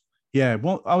off. Yeah,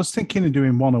 well, I was thinking of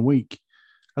doing one a week.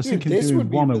 I was Dude, thinking of this doing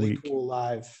would be one a really week. cool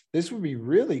live. This would be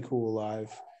really cool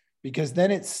live because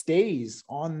then it stays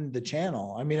on the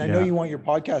channel. I mean, I know Yeah, you want your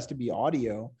podcast to be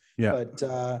audio, yeah, but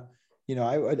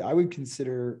I would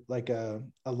consider like a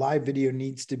live video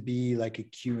needs to be like a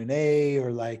Q&A,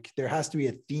 or like there has to be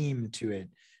a theme to it,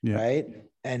 yeah, right?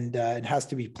 And it has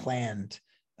to be planned.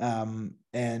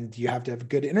 And you have to have a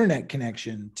good internet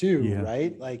connection too, yeah,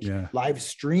 right? Like yeah, live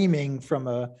streaming from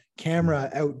a camera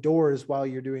outdoors while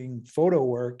you're doing photo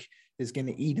work is going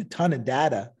to eat a ton of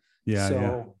data. yeah, yeah,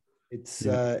 So it's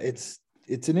yeah,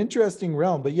 it's an interesting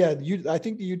realm. But yeah, I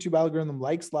think the YouTube algorithm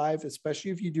likes live,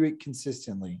 especially if you do it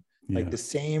consistently, like yeah. the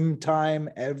same time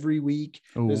every week.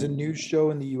 There's a Oh, news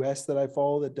show in the US that I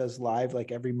follow that does live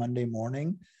like every Monday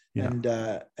morning, yeah,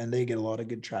 and they get a lot of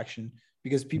good traction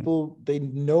because yeah. people, they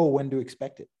know when to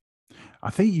expect it.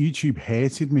 I think YouTube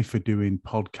hated me for doing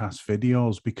podcast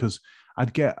videos because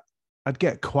I'd get I'd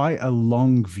get quite a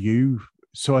long view.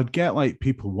 So I'd get like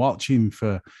people watching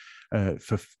for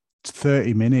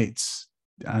 30 minutes,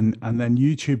 and then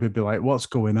YouTube would be like, what's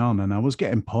going on? And I was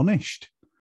getting punished.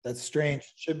 That's strange.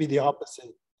 It should be the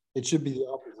opposite. It should be the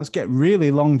I opposite. was getting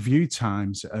really long view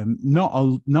times,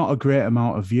 not a great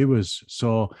amount of viewers.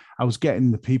 So I was getting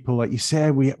the people, like you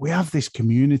say, we have this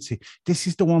community. This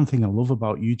is the one thing I love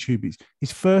about YouTube.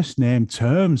 It's first name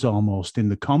terms almost in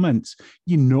the comments.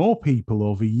 You know, people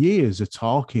over years are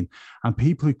talking, and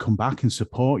people who come back and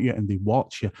support you and they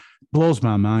watch you. Blows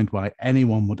my mind why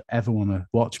anyone would ever want to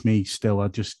watch me still. I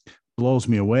just blows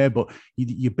me away. But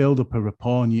you build up a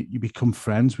rapport and you become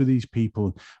friends with these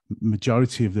people.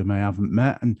 Majority of them I haven't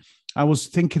met. And I was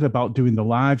thinking about doing the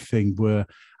live thing where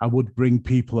I would bring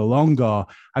people along, or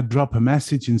I'd drop a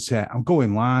message and say, I'm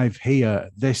going live here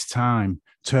this time,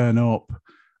 turn up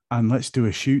and let's do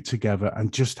a shoot together,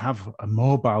 and just have a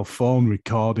mobile phone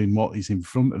recording what is in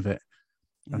front of it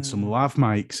and some lav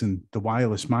mics and the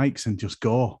wireless mics and just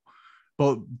go.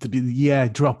 But yeah,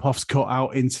 drop offs, cut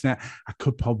out internet. I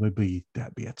could probably,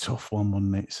 that'd be a tough one,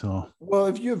 wouldn't it? So Well,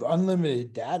 if you have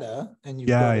unlimited data and you've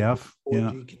yeah, I got a good have. Yeah,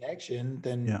 4G connection,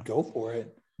 then yeah, go for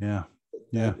it. yeah,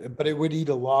 yeah, But it would eat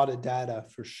a lot of data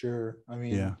for sure. I yeah,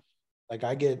 mean, like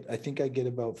I think I get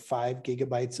about 5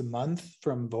 gigabytes a month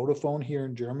from Vodafone here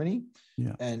in Germany.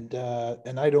 yeah. And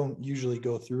I don't usually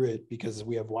go through it because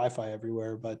we have Wi-Fi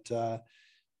everywhere. But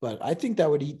I think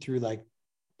that would eat through like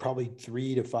probably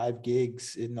 3 to 5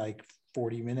 gigs in like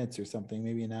 40 minutes or something,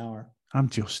 maybe an hour. I'm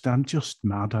just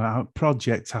mad.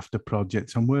 Project after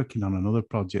project. I'm working on another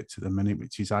project at the minute,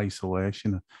 which is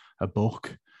Isolation, a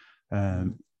book.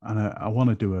 And I want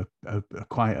to do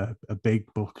quite a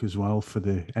big book as well for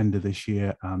the end of this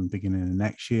year and beginning of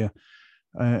next year.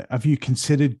 Have you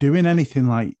considered doing anything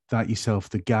like that yourself,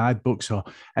 the guidebooks or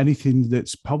anything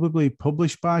that's probably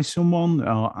published by someone?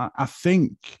 Or I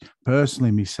think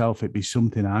personally myself, it'd be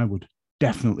something I would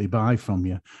definitely buy from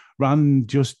you, rather than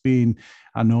just being,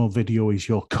 I know video is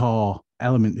your core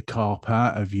element, the core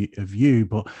part of you,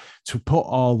 but to put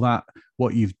all that,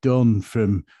 what you've done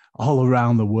from all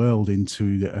around the world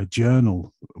into a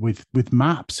journal with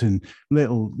maps and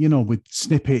little, with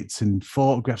snippets and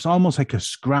photographs, almost like a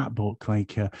scrapbook,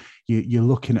 like you're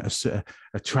looking at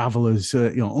a traveler's,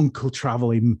 uncle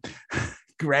traveling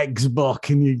Greg's book,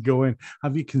 and you're going,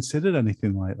 have you considered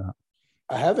anything like that?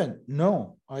 I haven't.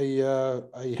 No, I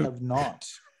have not.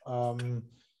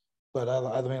 But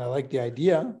I mean, I like the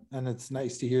idea, and it's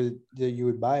nice to hear that you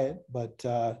would buy it. But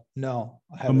no,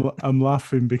 I haven't. I'm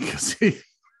laughing because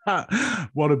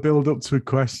want to build up to a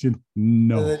question.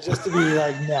 No, Just to be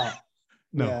like, no,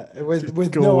 no, yeah,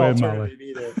 with go no away, alternative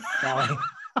either.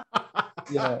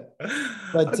 Yeah.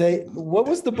 But what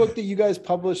was the book that you guys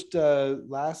published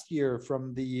last year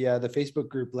from the Facebook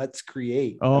group Let's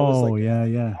Create? That was Oh like yeah, a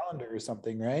yeah. calendar or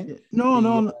something, right?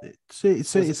 No.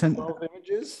 It's an 12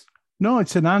 images. no,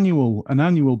 it's an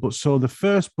annual. But so the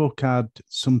first book had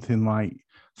something like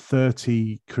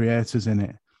 30 creators in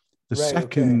it. Right.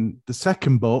 Okay. The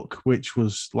second book, which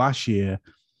was last year,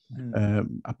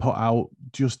 I put out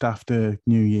just after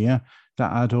New Year,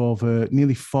 that had over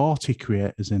nearly 40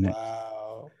 creators in it.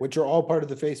 Wow. Which are all part of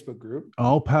the Facebook group.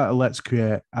 All part of Let's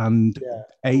Create, and Yeah.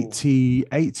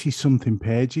 80 something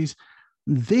pages.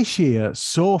 This year,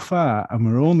 so far, and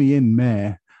we're only in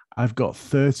May, I've got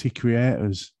 30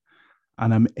 creators,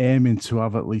 and I'm aiming to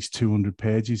have at least 200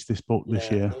 pages this book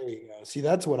this year. There you go. See,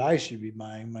 that's what I should be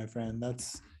buying, my friend.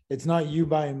 It's not you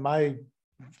buying my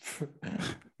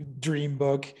dream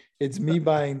book. It's me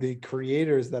buying the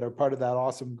creators that are part of that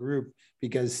awesome group,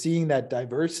 because seeing that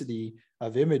diversity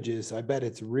of images, I bet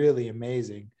it's really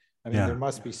amazing. I mean, there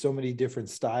must be so many different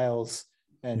styles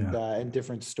and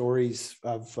different stories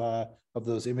of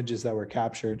those images that were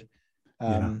captured.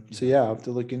 Yeah. So yeah, I'll have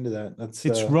to look into that.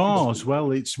 It's raw as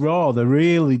well. It's raw. They're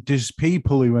really just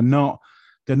people who are not,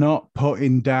 they're not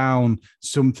putting down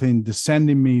something. They're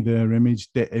sending me their image,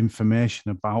 the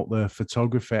information about their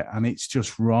photography, and it's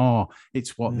just raw.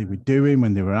 It's what they were doing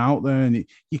when they were out there, and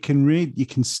you can read, you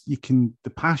can the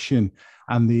passion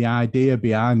and the idea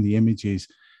behind the images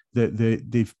that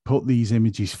they've put these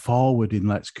images forward in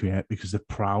Let's Create because they're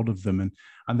proud of them.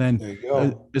 And then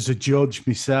as a judge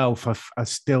myself, I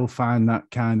still find that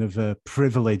kind of a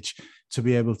privilege to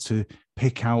be able to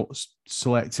pick out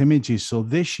select images. So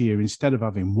this year, instead of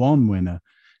having one winner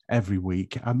every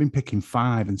week, I've been picking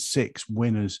 5 and 6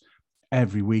 winners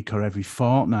every week or every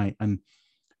fortnight. And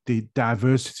the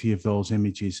diversity of those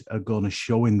images are going to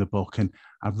show in the book. And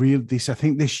I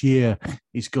think this year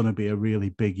is going to be a really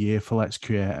big year for Let's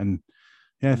Create. And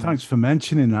yeah, thanks for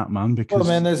mentioning that, man. Because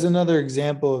there's another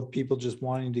example of people just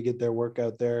wanting to get their work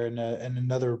out there and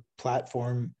another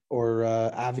platform or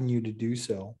avenue to do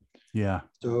so. Yeah.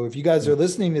 So if you guys are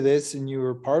listening to this and you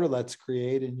were part of Let's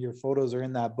Create and your photos are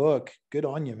in that book, good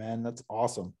on you, man. That's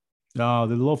awesome. Oh,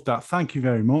 they love that. Thank you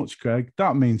very much, Greg.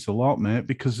 That means a lot, mate,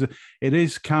 because it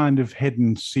is kind of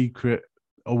hidden, secret,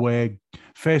 away.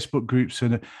 Facebook groups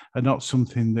are not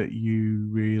something that you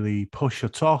really push or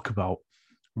talk about,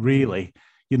 really.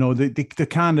 You know, they're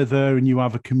kind of there and you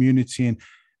have a community and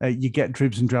you get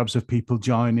dribs and drabs of people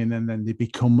joining and then they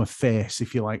become a face,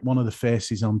 if you like, one of the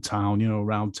faces on town, you know,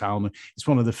 around town. It's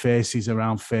one of the faces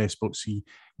around Facebook, so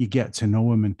you get to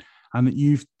know them. And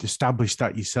you've established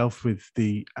that yourself with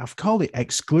I've called it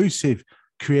exclusive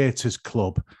creators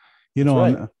club, you know,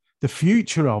 right. The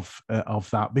future of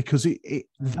that, because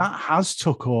that has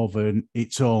took over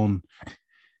its own,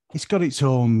 it's got its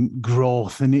own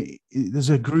growth. And there's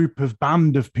a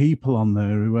band of people on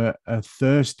there who are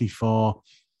thirsty for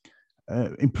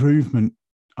improvement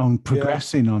on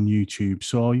progressing on YouTube.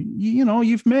 So, you know,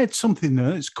 you've made something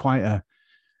that's quite a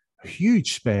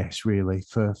huge space really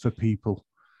for people.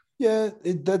 Yeah,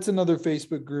 that's another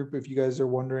Facebook group. If you guys are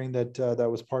wondering, that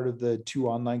was part of the 2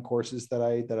 online courses that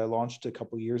I launched a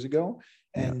couple of years ago,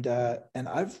 and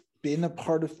I've been a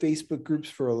part of Facebook groups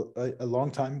for a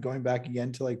long time, going back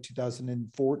again to like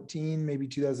 2014, maybe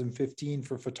 2015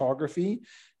 for photography,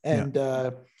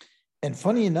 and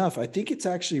funny enough, I think it's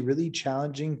actually really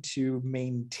challenging to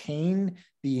maintain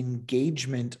the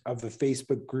engagement of a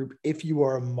Facebook group if you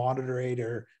are a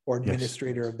moderator or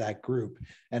administrator of that group.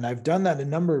 And I've done that a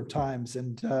number of times.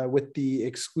 And with the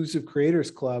Exclusive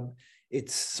Creators Club,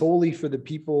 it's solely for the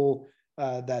people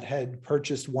that had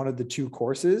purchased one of the 2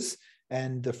 courses.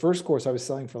 And the first course I was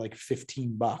selling for like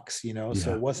 $15, you know,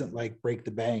 so it wasn't like break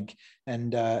the bank.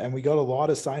 And we got a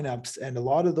lot of signups, and a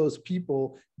lot of those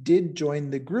people did join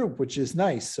the group, which is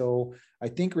nice. So I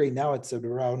think right now it's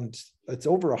over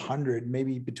 100,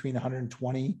 maybe between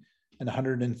 120 and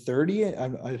 130.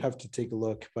 I'd have to take a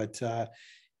look, but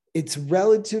it's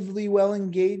relatively well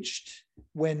engaged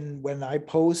when I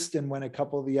post and when a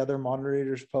couple of the other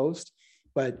moderators post.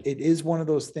 But it is one of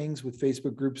those things with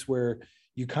Facebook groups where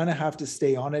you kind of have to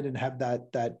stay on it and have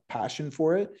that passion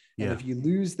for it. And if you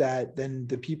lose that, then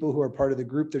the people who are part of the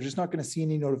group, they're just not going to see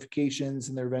any notifications,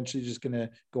 and they're eventually just going to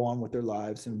go on with their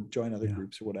lives and join other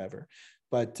groups or whatever.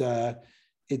 But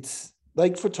it's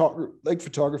like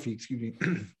photography, excuse me.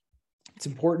 It's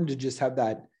important to just have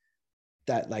that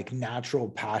like natural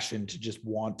passion to just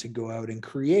want to go out and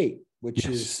create, which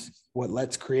is what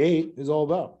Let's Create is all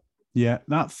about. Yeah,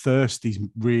 that thirst is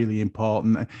really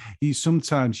important.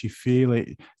 Sometimes you feel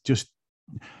it just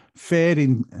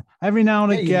fading every now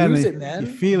and again. You lose it, man.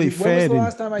 You feel it fading. When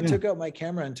was the last time I took out my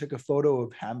camera and took a photo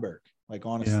of Hamburg? Like,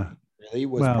 honestly, really? It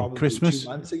was probably Christmas? 2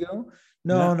 months ago.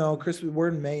 No, Christmas. We're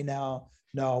in May now.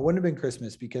 No, it wouldn't have been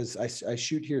Christmas, because I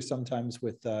shoot here sometimes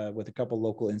with a couple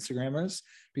local Instagrammers,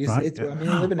 because I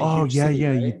live in a huge city,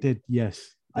 right? You did,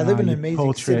 yes. I live in an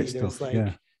amazing city.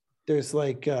 There's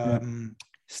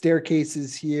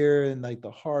staircases here and like the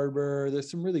harbor.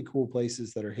 There's some really cool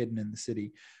places that are hidden in the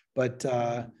city, but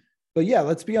yeah,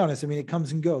 let's be honest. I mean, it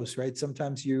comes and goes, right?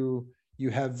 Sometimes you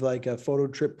have like a photo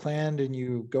trip planned and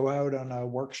you go out on a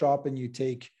workshop and you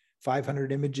take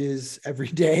 500 images every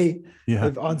day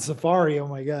on safari. Oh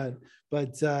my God.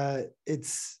 But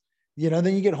it's, you know,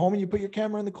 then you get home and you put your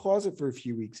camera in the closet for a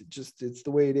few weeks. It's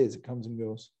the way it is. It comes and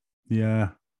goes.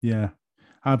 Yeah.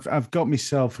 I've got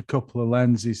myself a couple of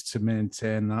lenses to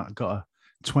maintain that. I've got a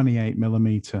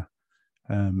 28mm.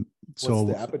 What's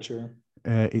the aperture?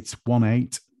 It's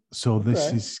 1.8. So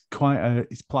this is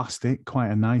it's plastic, quite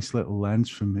a nice little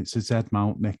lens it's a Z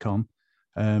mount Nikon.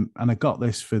 And I got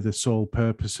this for the sole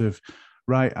purpose of,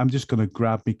 I'm just going to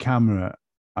grab my camera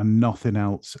and nothing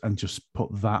else, and just put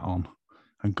that on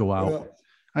and go out. Yeah.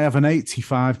 I have an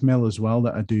 85 mil as well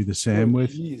that I do the same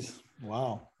with. Geez.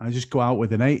 Wow. I just go out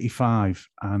with an 85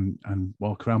 and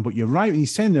walk around. But you're right when you're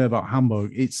saying there about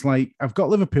Hamburg. It's like I've got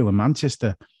Liverpool and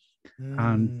Manchester,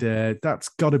 and that's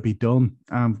got to be done.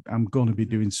 I'm going to be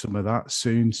doing some of that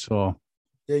soon. So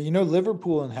yeah,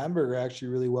 Liverpool and Hamburg are actually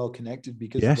really well connected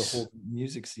because of the whole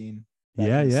music scene.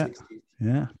 Yeah.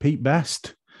 60s. Pete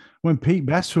Best. When Pete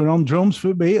Best were on drums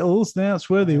for Beatles, that's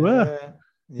where they were.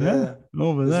 Yeah.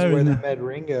 Over this there. Is where they met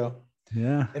Ringo.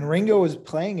 Yeah. And Ringo was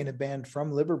playing in a band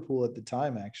from Liverpool at the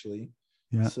time, actually.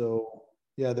 Yeah. So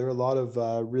yeah, there were a lot of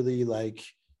really like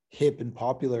hip and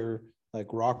popular like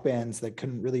rock bands that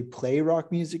couldn't really play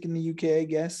rock music in the UK, I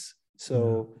guess.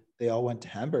 So they all went to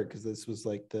Hamburg because this was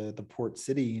like the port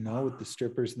city, with the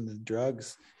strippers and the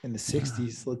drugs in the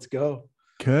 60s. Let's go.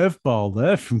 Curveball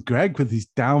there from Greg with his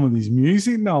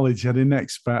music knowledge. I didn't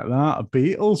expect that.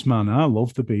 Beatles, man. I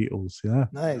love the Beatles. Yeah.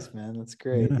 Nice, man. That's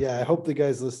great. Yeah. I hope the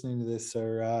guys listening to this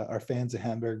are fans of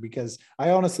Hamburg, because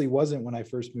I honestly wasn't when I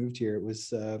first moved here. It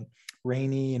was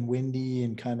rainy and windy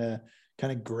and kind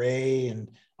of gray,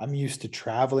 and I'm used to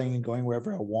traveling and going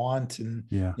wherever I want, and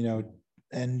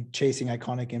and chasing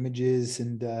iconic images,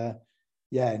 and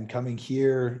and coming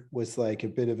here was like a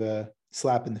bit of a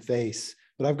slap in the face.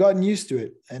 But I've gotten used to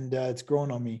it, and it's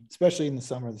grown on me, especially in the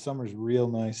summer. The summer is real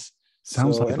nice.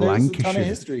 Sounds like and Lancashire. There's a ton of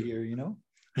history here,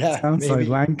 Yeah, sounds like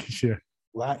Lancashire.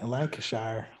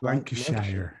 Lancashire.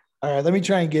 Lancashire. All right, let me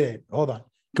try and get it. Hold on.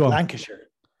 Go on.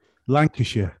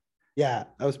 Lancashire. Yeah,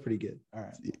 that was pretty good. All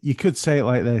right. You could say it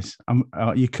like this.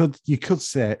 You could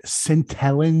say St.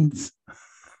 Helens.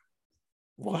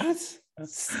 What?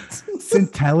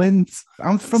 St. Helens.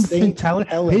 I'm from St.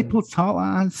 Helens. People talk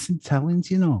like St.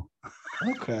 Helens,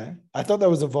 Okay. I thought that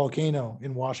was a volcano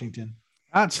in Washington.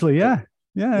 Actually, yeah.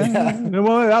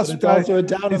 Well, that's also a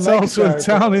town. It's also a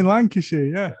town in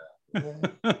Lancashire.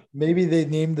 Yeah. Maybe they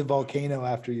named the volcano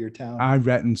after your town. I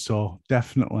reckon so.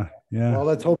 Definitely. Yeah. Well,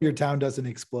 let's hope your town doesn't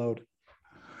explode.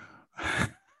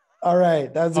 All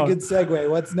right. That was a good segue.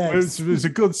 What's next? It was a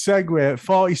good segue at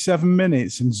 47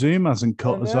 minutes, and Zoom hasn't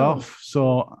cut us off.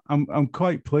 So I'm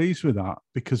quite pleased with that,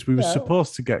 because we were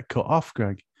supposed to get cut off,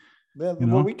 Greg. Well,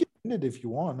 we can end it if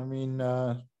you want. I mean,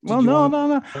 no. I've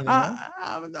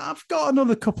got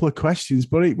another couple of questions,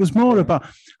 but it was more about,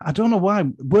 I don't know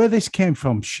where this came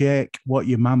from. Shake what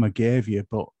your mama gave you,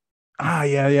 but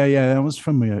that was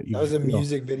from me. That was a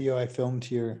music video I filmed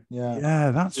here.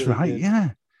 Yeah, that's really right. Good.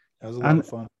 Yeah, that was a lot of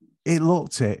fun. It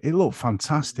looked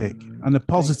fantastic, and a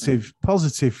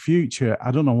positive future.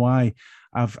 I don't know why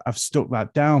I've stuck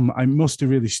that down. I must have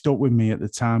really stuck with me at the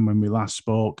time when we last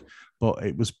spoke. But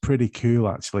it was pretty cool,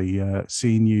 actually,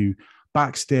 seeing you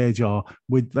backstage, or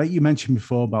with, like you mentioned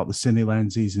before, about the cine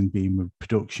lenses and being with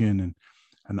production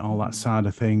and all that side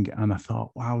of thing. And I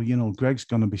thought, wow, Greg's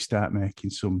going to start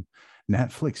making some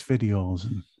Netflix videos.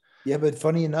 Yeah, but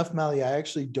funny enough, Mally, I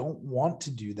actually don't want to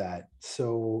do that.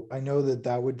 So I know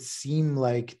that would seem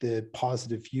like the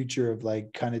positive future of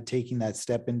like kind of taking that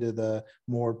step into the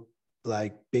more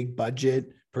like big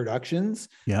budget productions.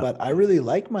 But I really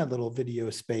like my little video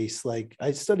space. Like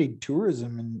I studied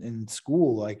tourism in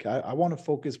school. Like I want to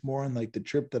focus more on like the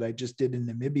trip that I just did in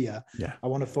Namibia. I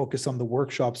want to focus on the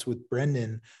workshops with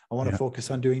Brendan. I want to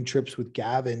focus on doing trips with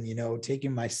Gavin,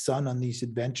 taking my son on these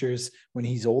adventures when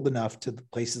he's old enough to the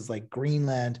places like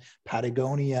Greenland,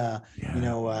 Patagonia,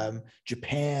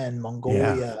 Japan,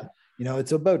 Mongolia.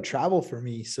 It's about travel for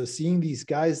me. So seeing these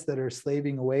guys that are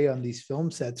slaving away on these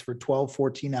film sets for 12,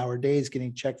 14-hour days,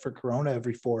 getting checked for Corona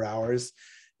every 4 hours,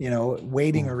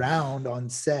 waiting around on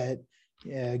set,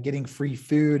 getting free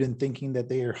food and thinking that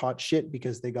they are hot shit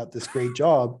because they got this great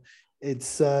job.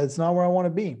 It's not where I want to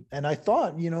be. And I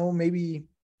thought, maybe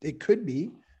it could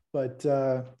be, but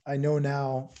I know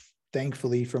now,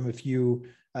 thankfully, from a few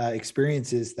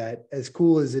experiences, that as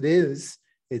cool as it is,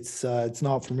 it's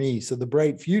not for me. So the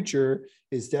bright future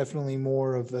is definitely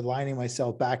more of aligning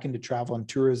myself back into travel and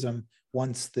tourism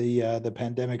once the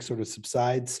pandemic sort of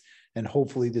subsides, and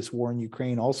hopefully this war in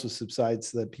Ukraine also subsides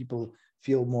so that people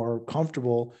feel more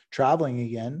comfortable traveling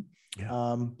again.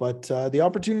 But the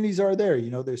opportunities are there.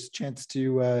 There's a chance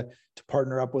to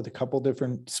partner up with a couple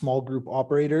different small group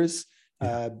operators,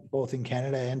 both in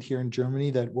Canada and here in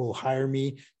Germany, that will hire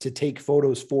me to take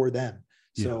photos for them.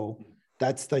 So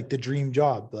that's like the dream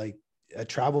job, like a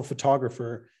travel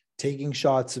photographer taking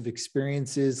shots of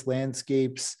experiences,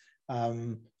 landscapes,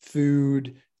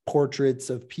 food,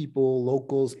 portraits of people,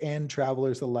 locals and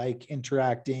travelers alike,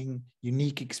 interacting,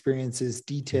 unique experiences,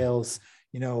 details,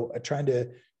 trying to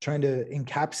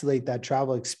encapsulate that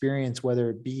travel experience,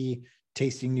 whether it be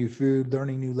tasting new food,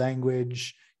 learning new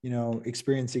language,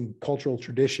 experiencing cultural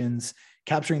traditions,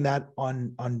 capturing that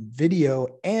on video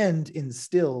and in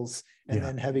stills, and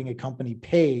then having a company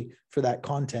pay for that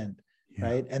content,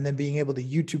 right? And then being able to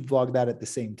YouTube vlog that at the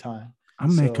same time.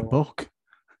 And make a book.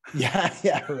 Yeah,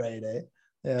 right.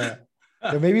 Yeah.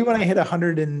 So maybe when I hit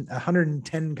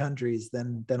 110 countries,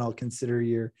 then I'll consider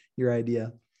your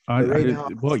idea.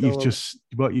 What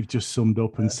you've just summed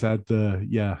up and said,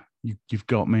 you've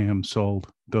got me. I'm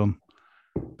sold. Done.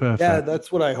 Perfect. Yeah,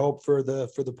 that's what I hope for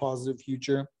the positive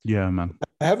future. Yeah, man.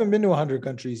 I haven't been to 100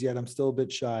 countries yet. I'm still a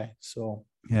bit shy. So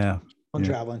I'm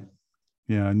traveling.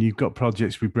 Yeah, and you've got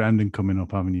projects with Brendan coming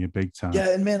up, haven't you? Big time.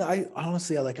 Yeah, and man, I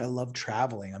honestly I love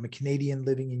traveling. I'm a Canadian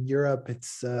living in Europe.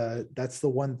 It's that's the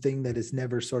one thing that has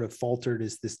never sort of faltered,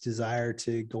 is this desire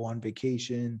to go on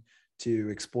vacation, to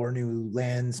explore new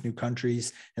lands, new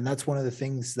countries. And that's one of the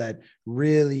things that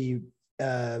really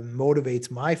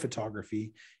motivates my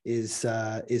photography is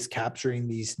capturing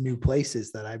these new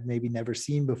places that I've maybe never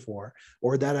seen before,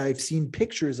 or that I've seen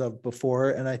pictures of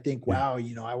before. And I think, wow,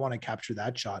 I want to capture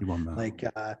that shot.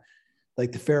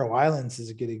 Like the Faroe Islands is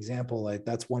a good example. Like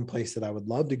that's one place that I would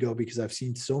love to go, because I've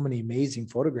seen so many amazing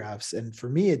photographs. And for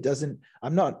me,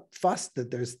 I'm not fussed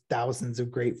that there's thousands of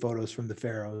great photos from the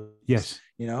Faroes. Yes.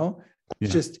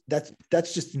 It's just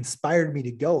that's just inspired me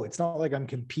to go. It's not like I'm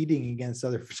competing against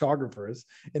other photographers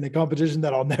in a competition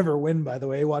that I'll never win, by the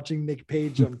way. Watching Nick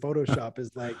Page on Photoshop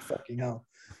is like fucking hell.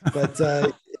 But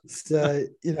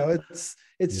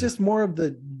it's just more of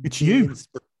the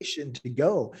inspiration to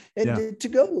go and to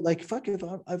go. Like, fuck, if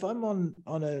I'm on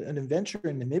an adventure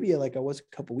in Namibia, like I was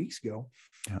a couple weeks ago,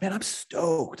 man, I'm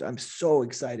stoked. I'm so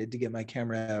excited to get my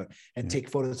camera out and take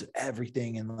photos of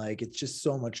everything. And like, it's just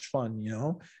so much fun,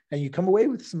 and you come away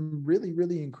with some really,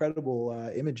 really incredible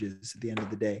images at the end of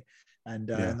the day. And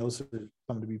those are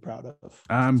something to be proud of.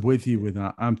 I'm with you with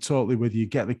that. I'm totally with you.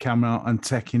 Get the camera out and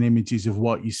taking images of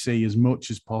what you see as much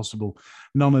as possible.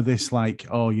 None of this like,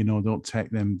 don't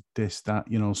take them this, that,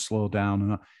 slow down.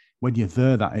 And when you're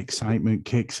there, that excitement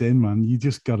kicks in, man. You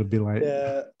just got to be like.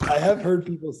 Yeah, I have heard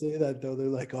people say that though. They're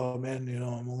like, oh man,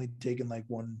 I'm only taking like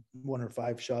one or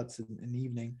 5 shots in an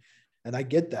evening. And I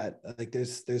get that. Like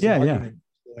there's an argument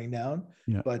going down,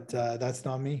 but that's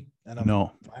not me. And I'm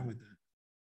fine with that.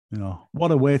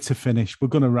 What a way to finish. We're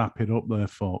going to wrap it up there,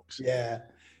 folks. Yeah.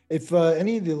 If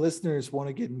any of the listeners want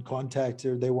to get in contact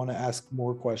or they want to ask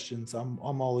more questions, I'm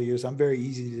all ears. I'm very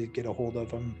easy to get a hold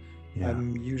of. I'm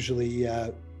usually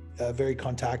very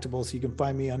contactable. So you can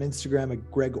find me on Instagram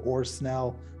at Greg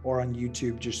Snell, or on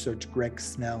YouTube, just search Greg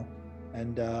Snell,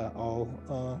 and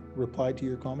I'll reply to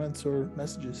your comments or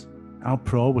messages. How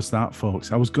pro was that,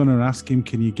 folks? I was going to ask him,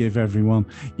 can you give everyone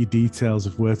your details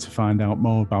of where to find out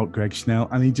more about Greg Snell?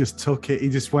 And he just took it. He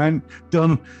just went,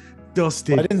 done,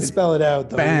 dusted. I didn't spell it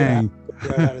out, though. Bang.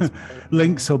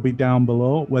 Links will be down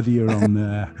below, whether you're on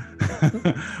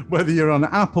whether you're on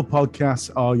Apple Podcasts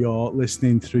or you're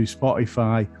listening through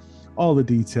Spotify. All the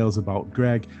details about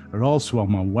Greg are also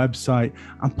on my website,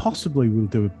 and possibly we'll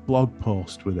do a blog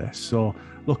post with this. So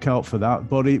look out for that.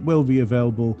 But it will be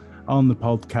available on the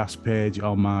podcast page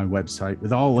on my website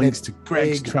with all links to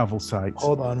Greg's travel sites.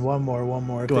 Hold on, one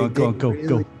more. Go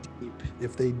on.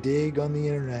 If they dig on the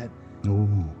internet,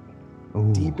 in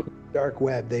deep the dark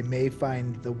web, they may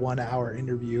find the 1-hour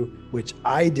interview which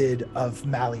I did of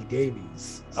Mally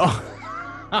Davies.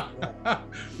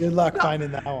 Good luck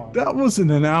finding that one. That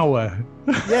wasn't an hour.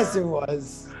 Yes, it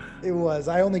was. It was.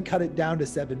 I only cut it down to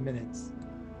 7 minutes.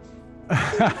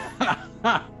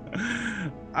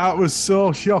 That was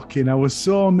so shocking. I was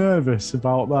so nervous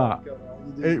about that.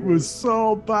 It was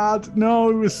so bad. No,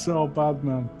 it was so bad,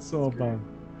 man. So bad.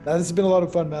 This has been a lot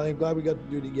of fun, Mally. I'm glad we got to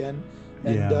do it again.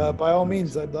 And by all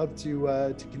means, I'd love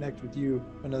to connect with you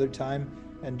another time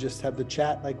and just have the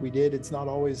chat like we did. It's not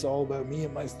always all about me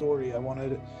and my story. I want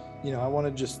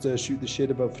to just shoot the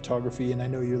shit about photography, and I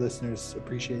know your listeners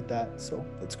appreciate that. So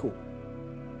that's cool.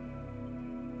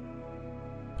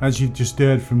 As you just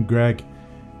heard from Greg,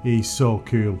 he's so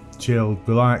cool, chilled,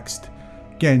 relaxed.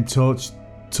 Get in touch,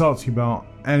 talk to you about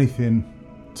anything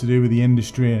to do with the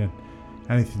industry and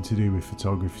anything to do with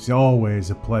photography. It's always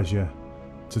a pleasure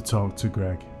to talk to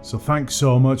Greg. So thanks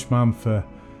so much, man, for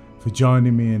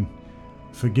joining me and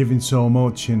for giving so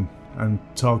much and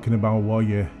talking about what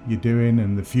you're doing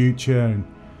and the future.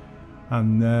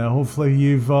 And hopefully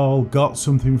you've all got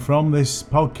something from this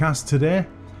podcast today.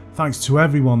 Thanks to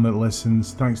everyone that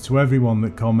listens. Thanks to everyone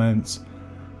that comments.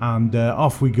 And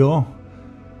off we go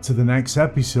to the next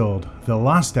episode, the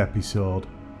last episode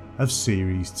of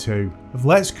Series 2 of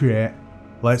Let's Create,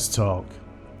 Let's Talk.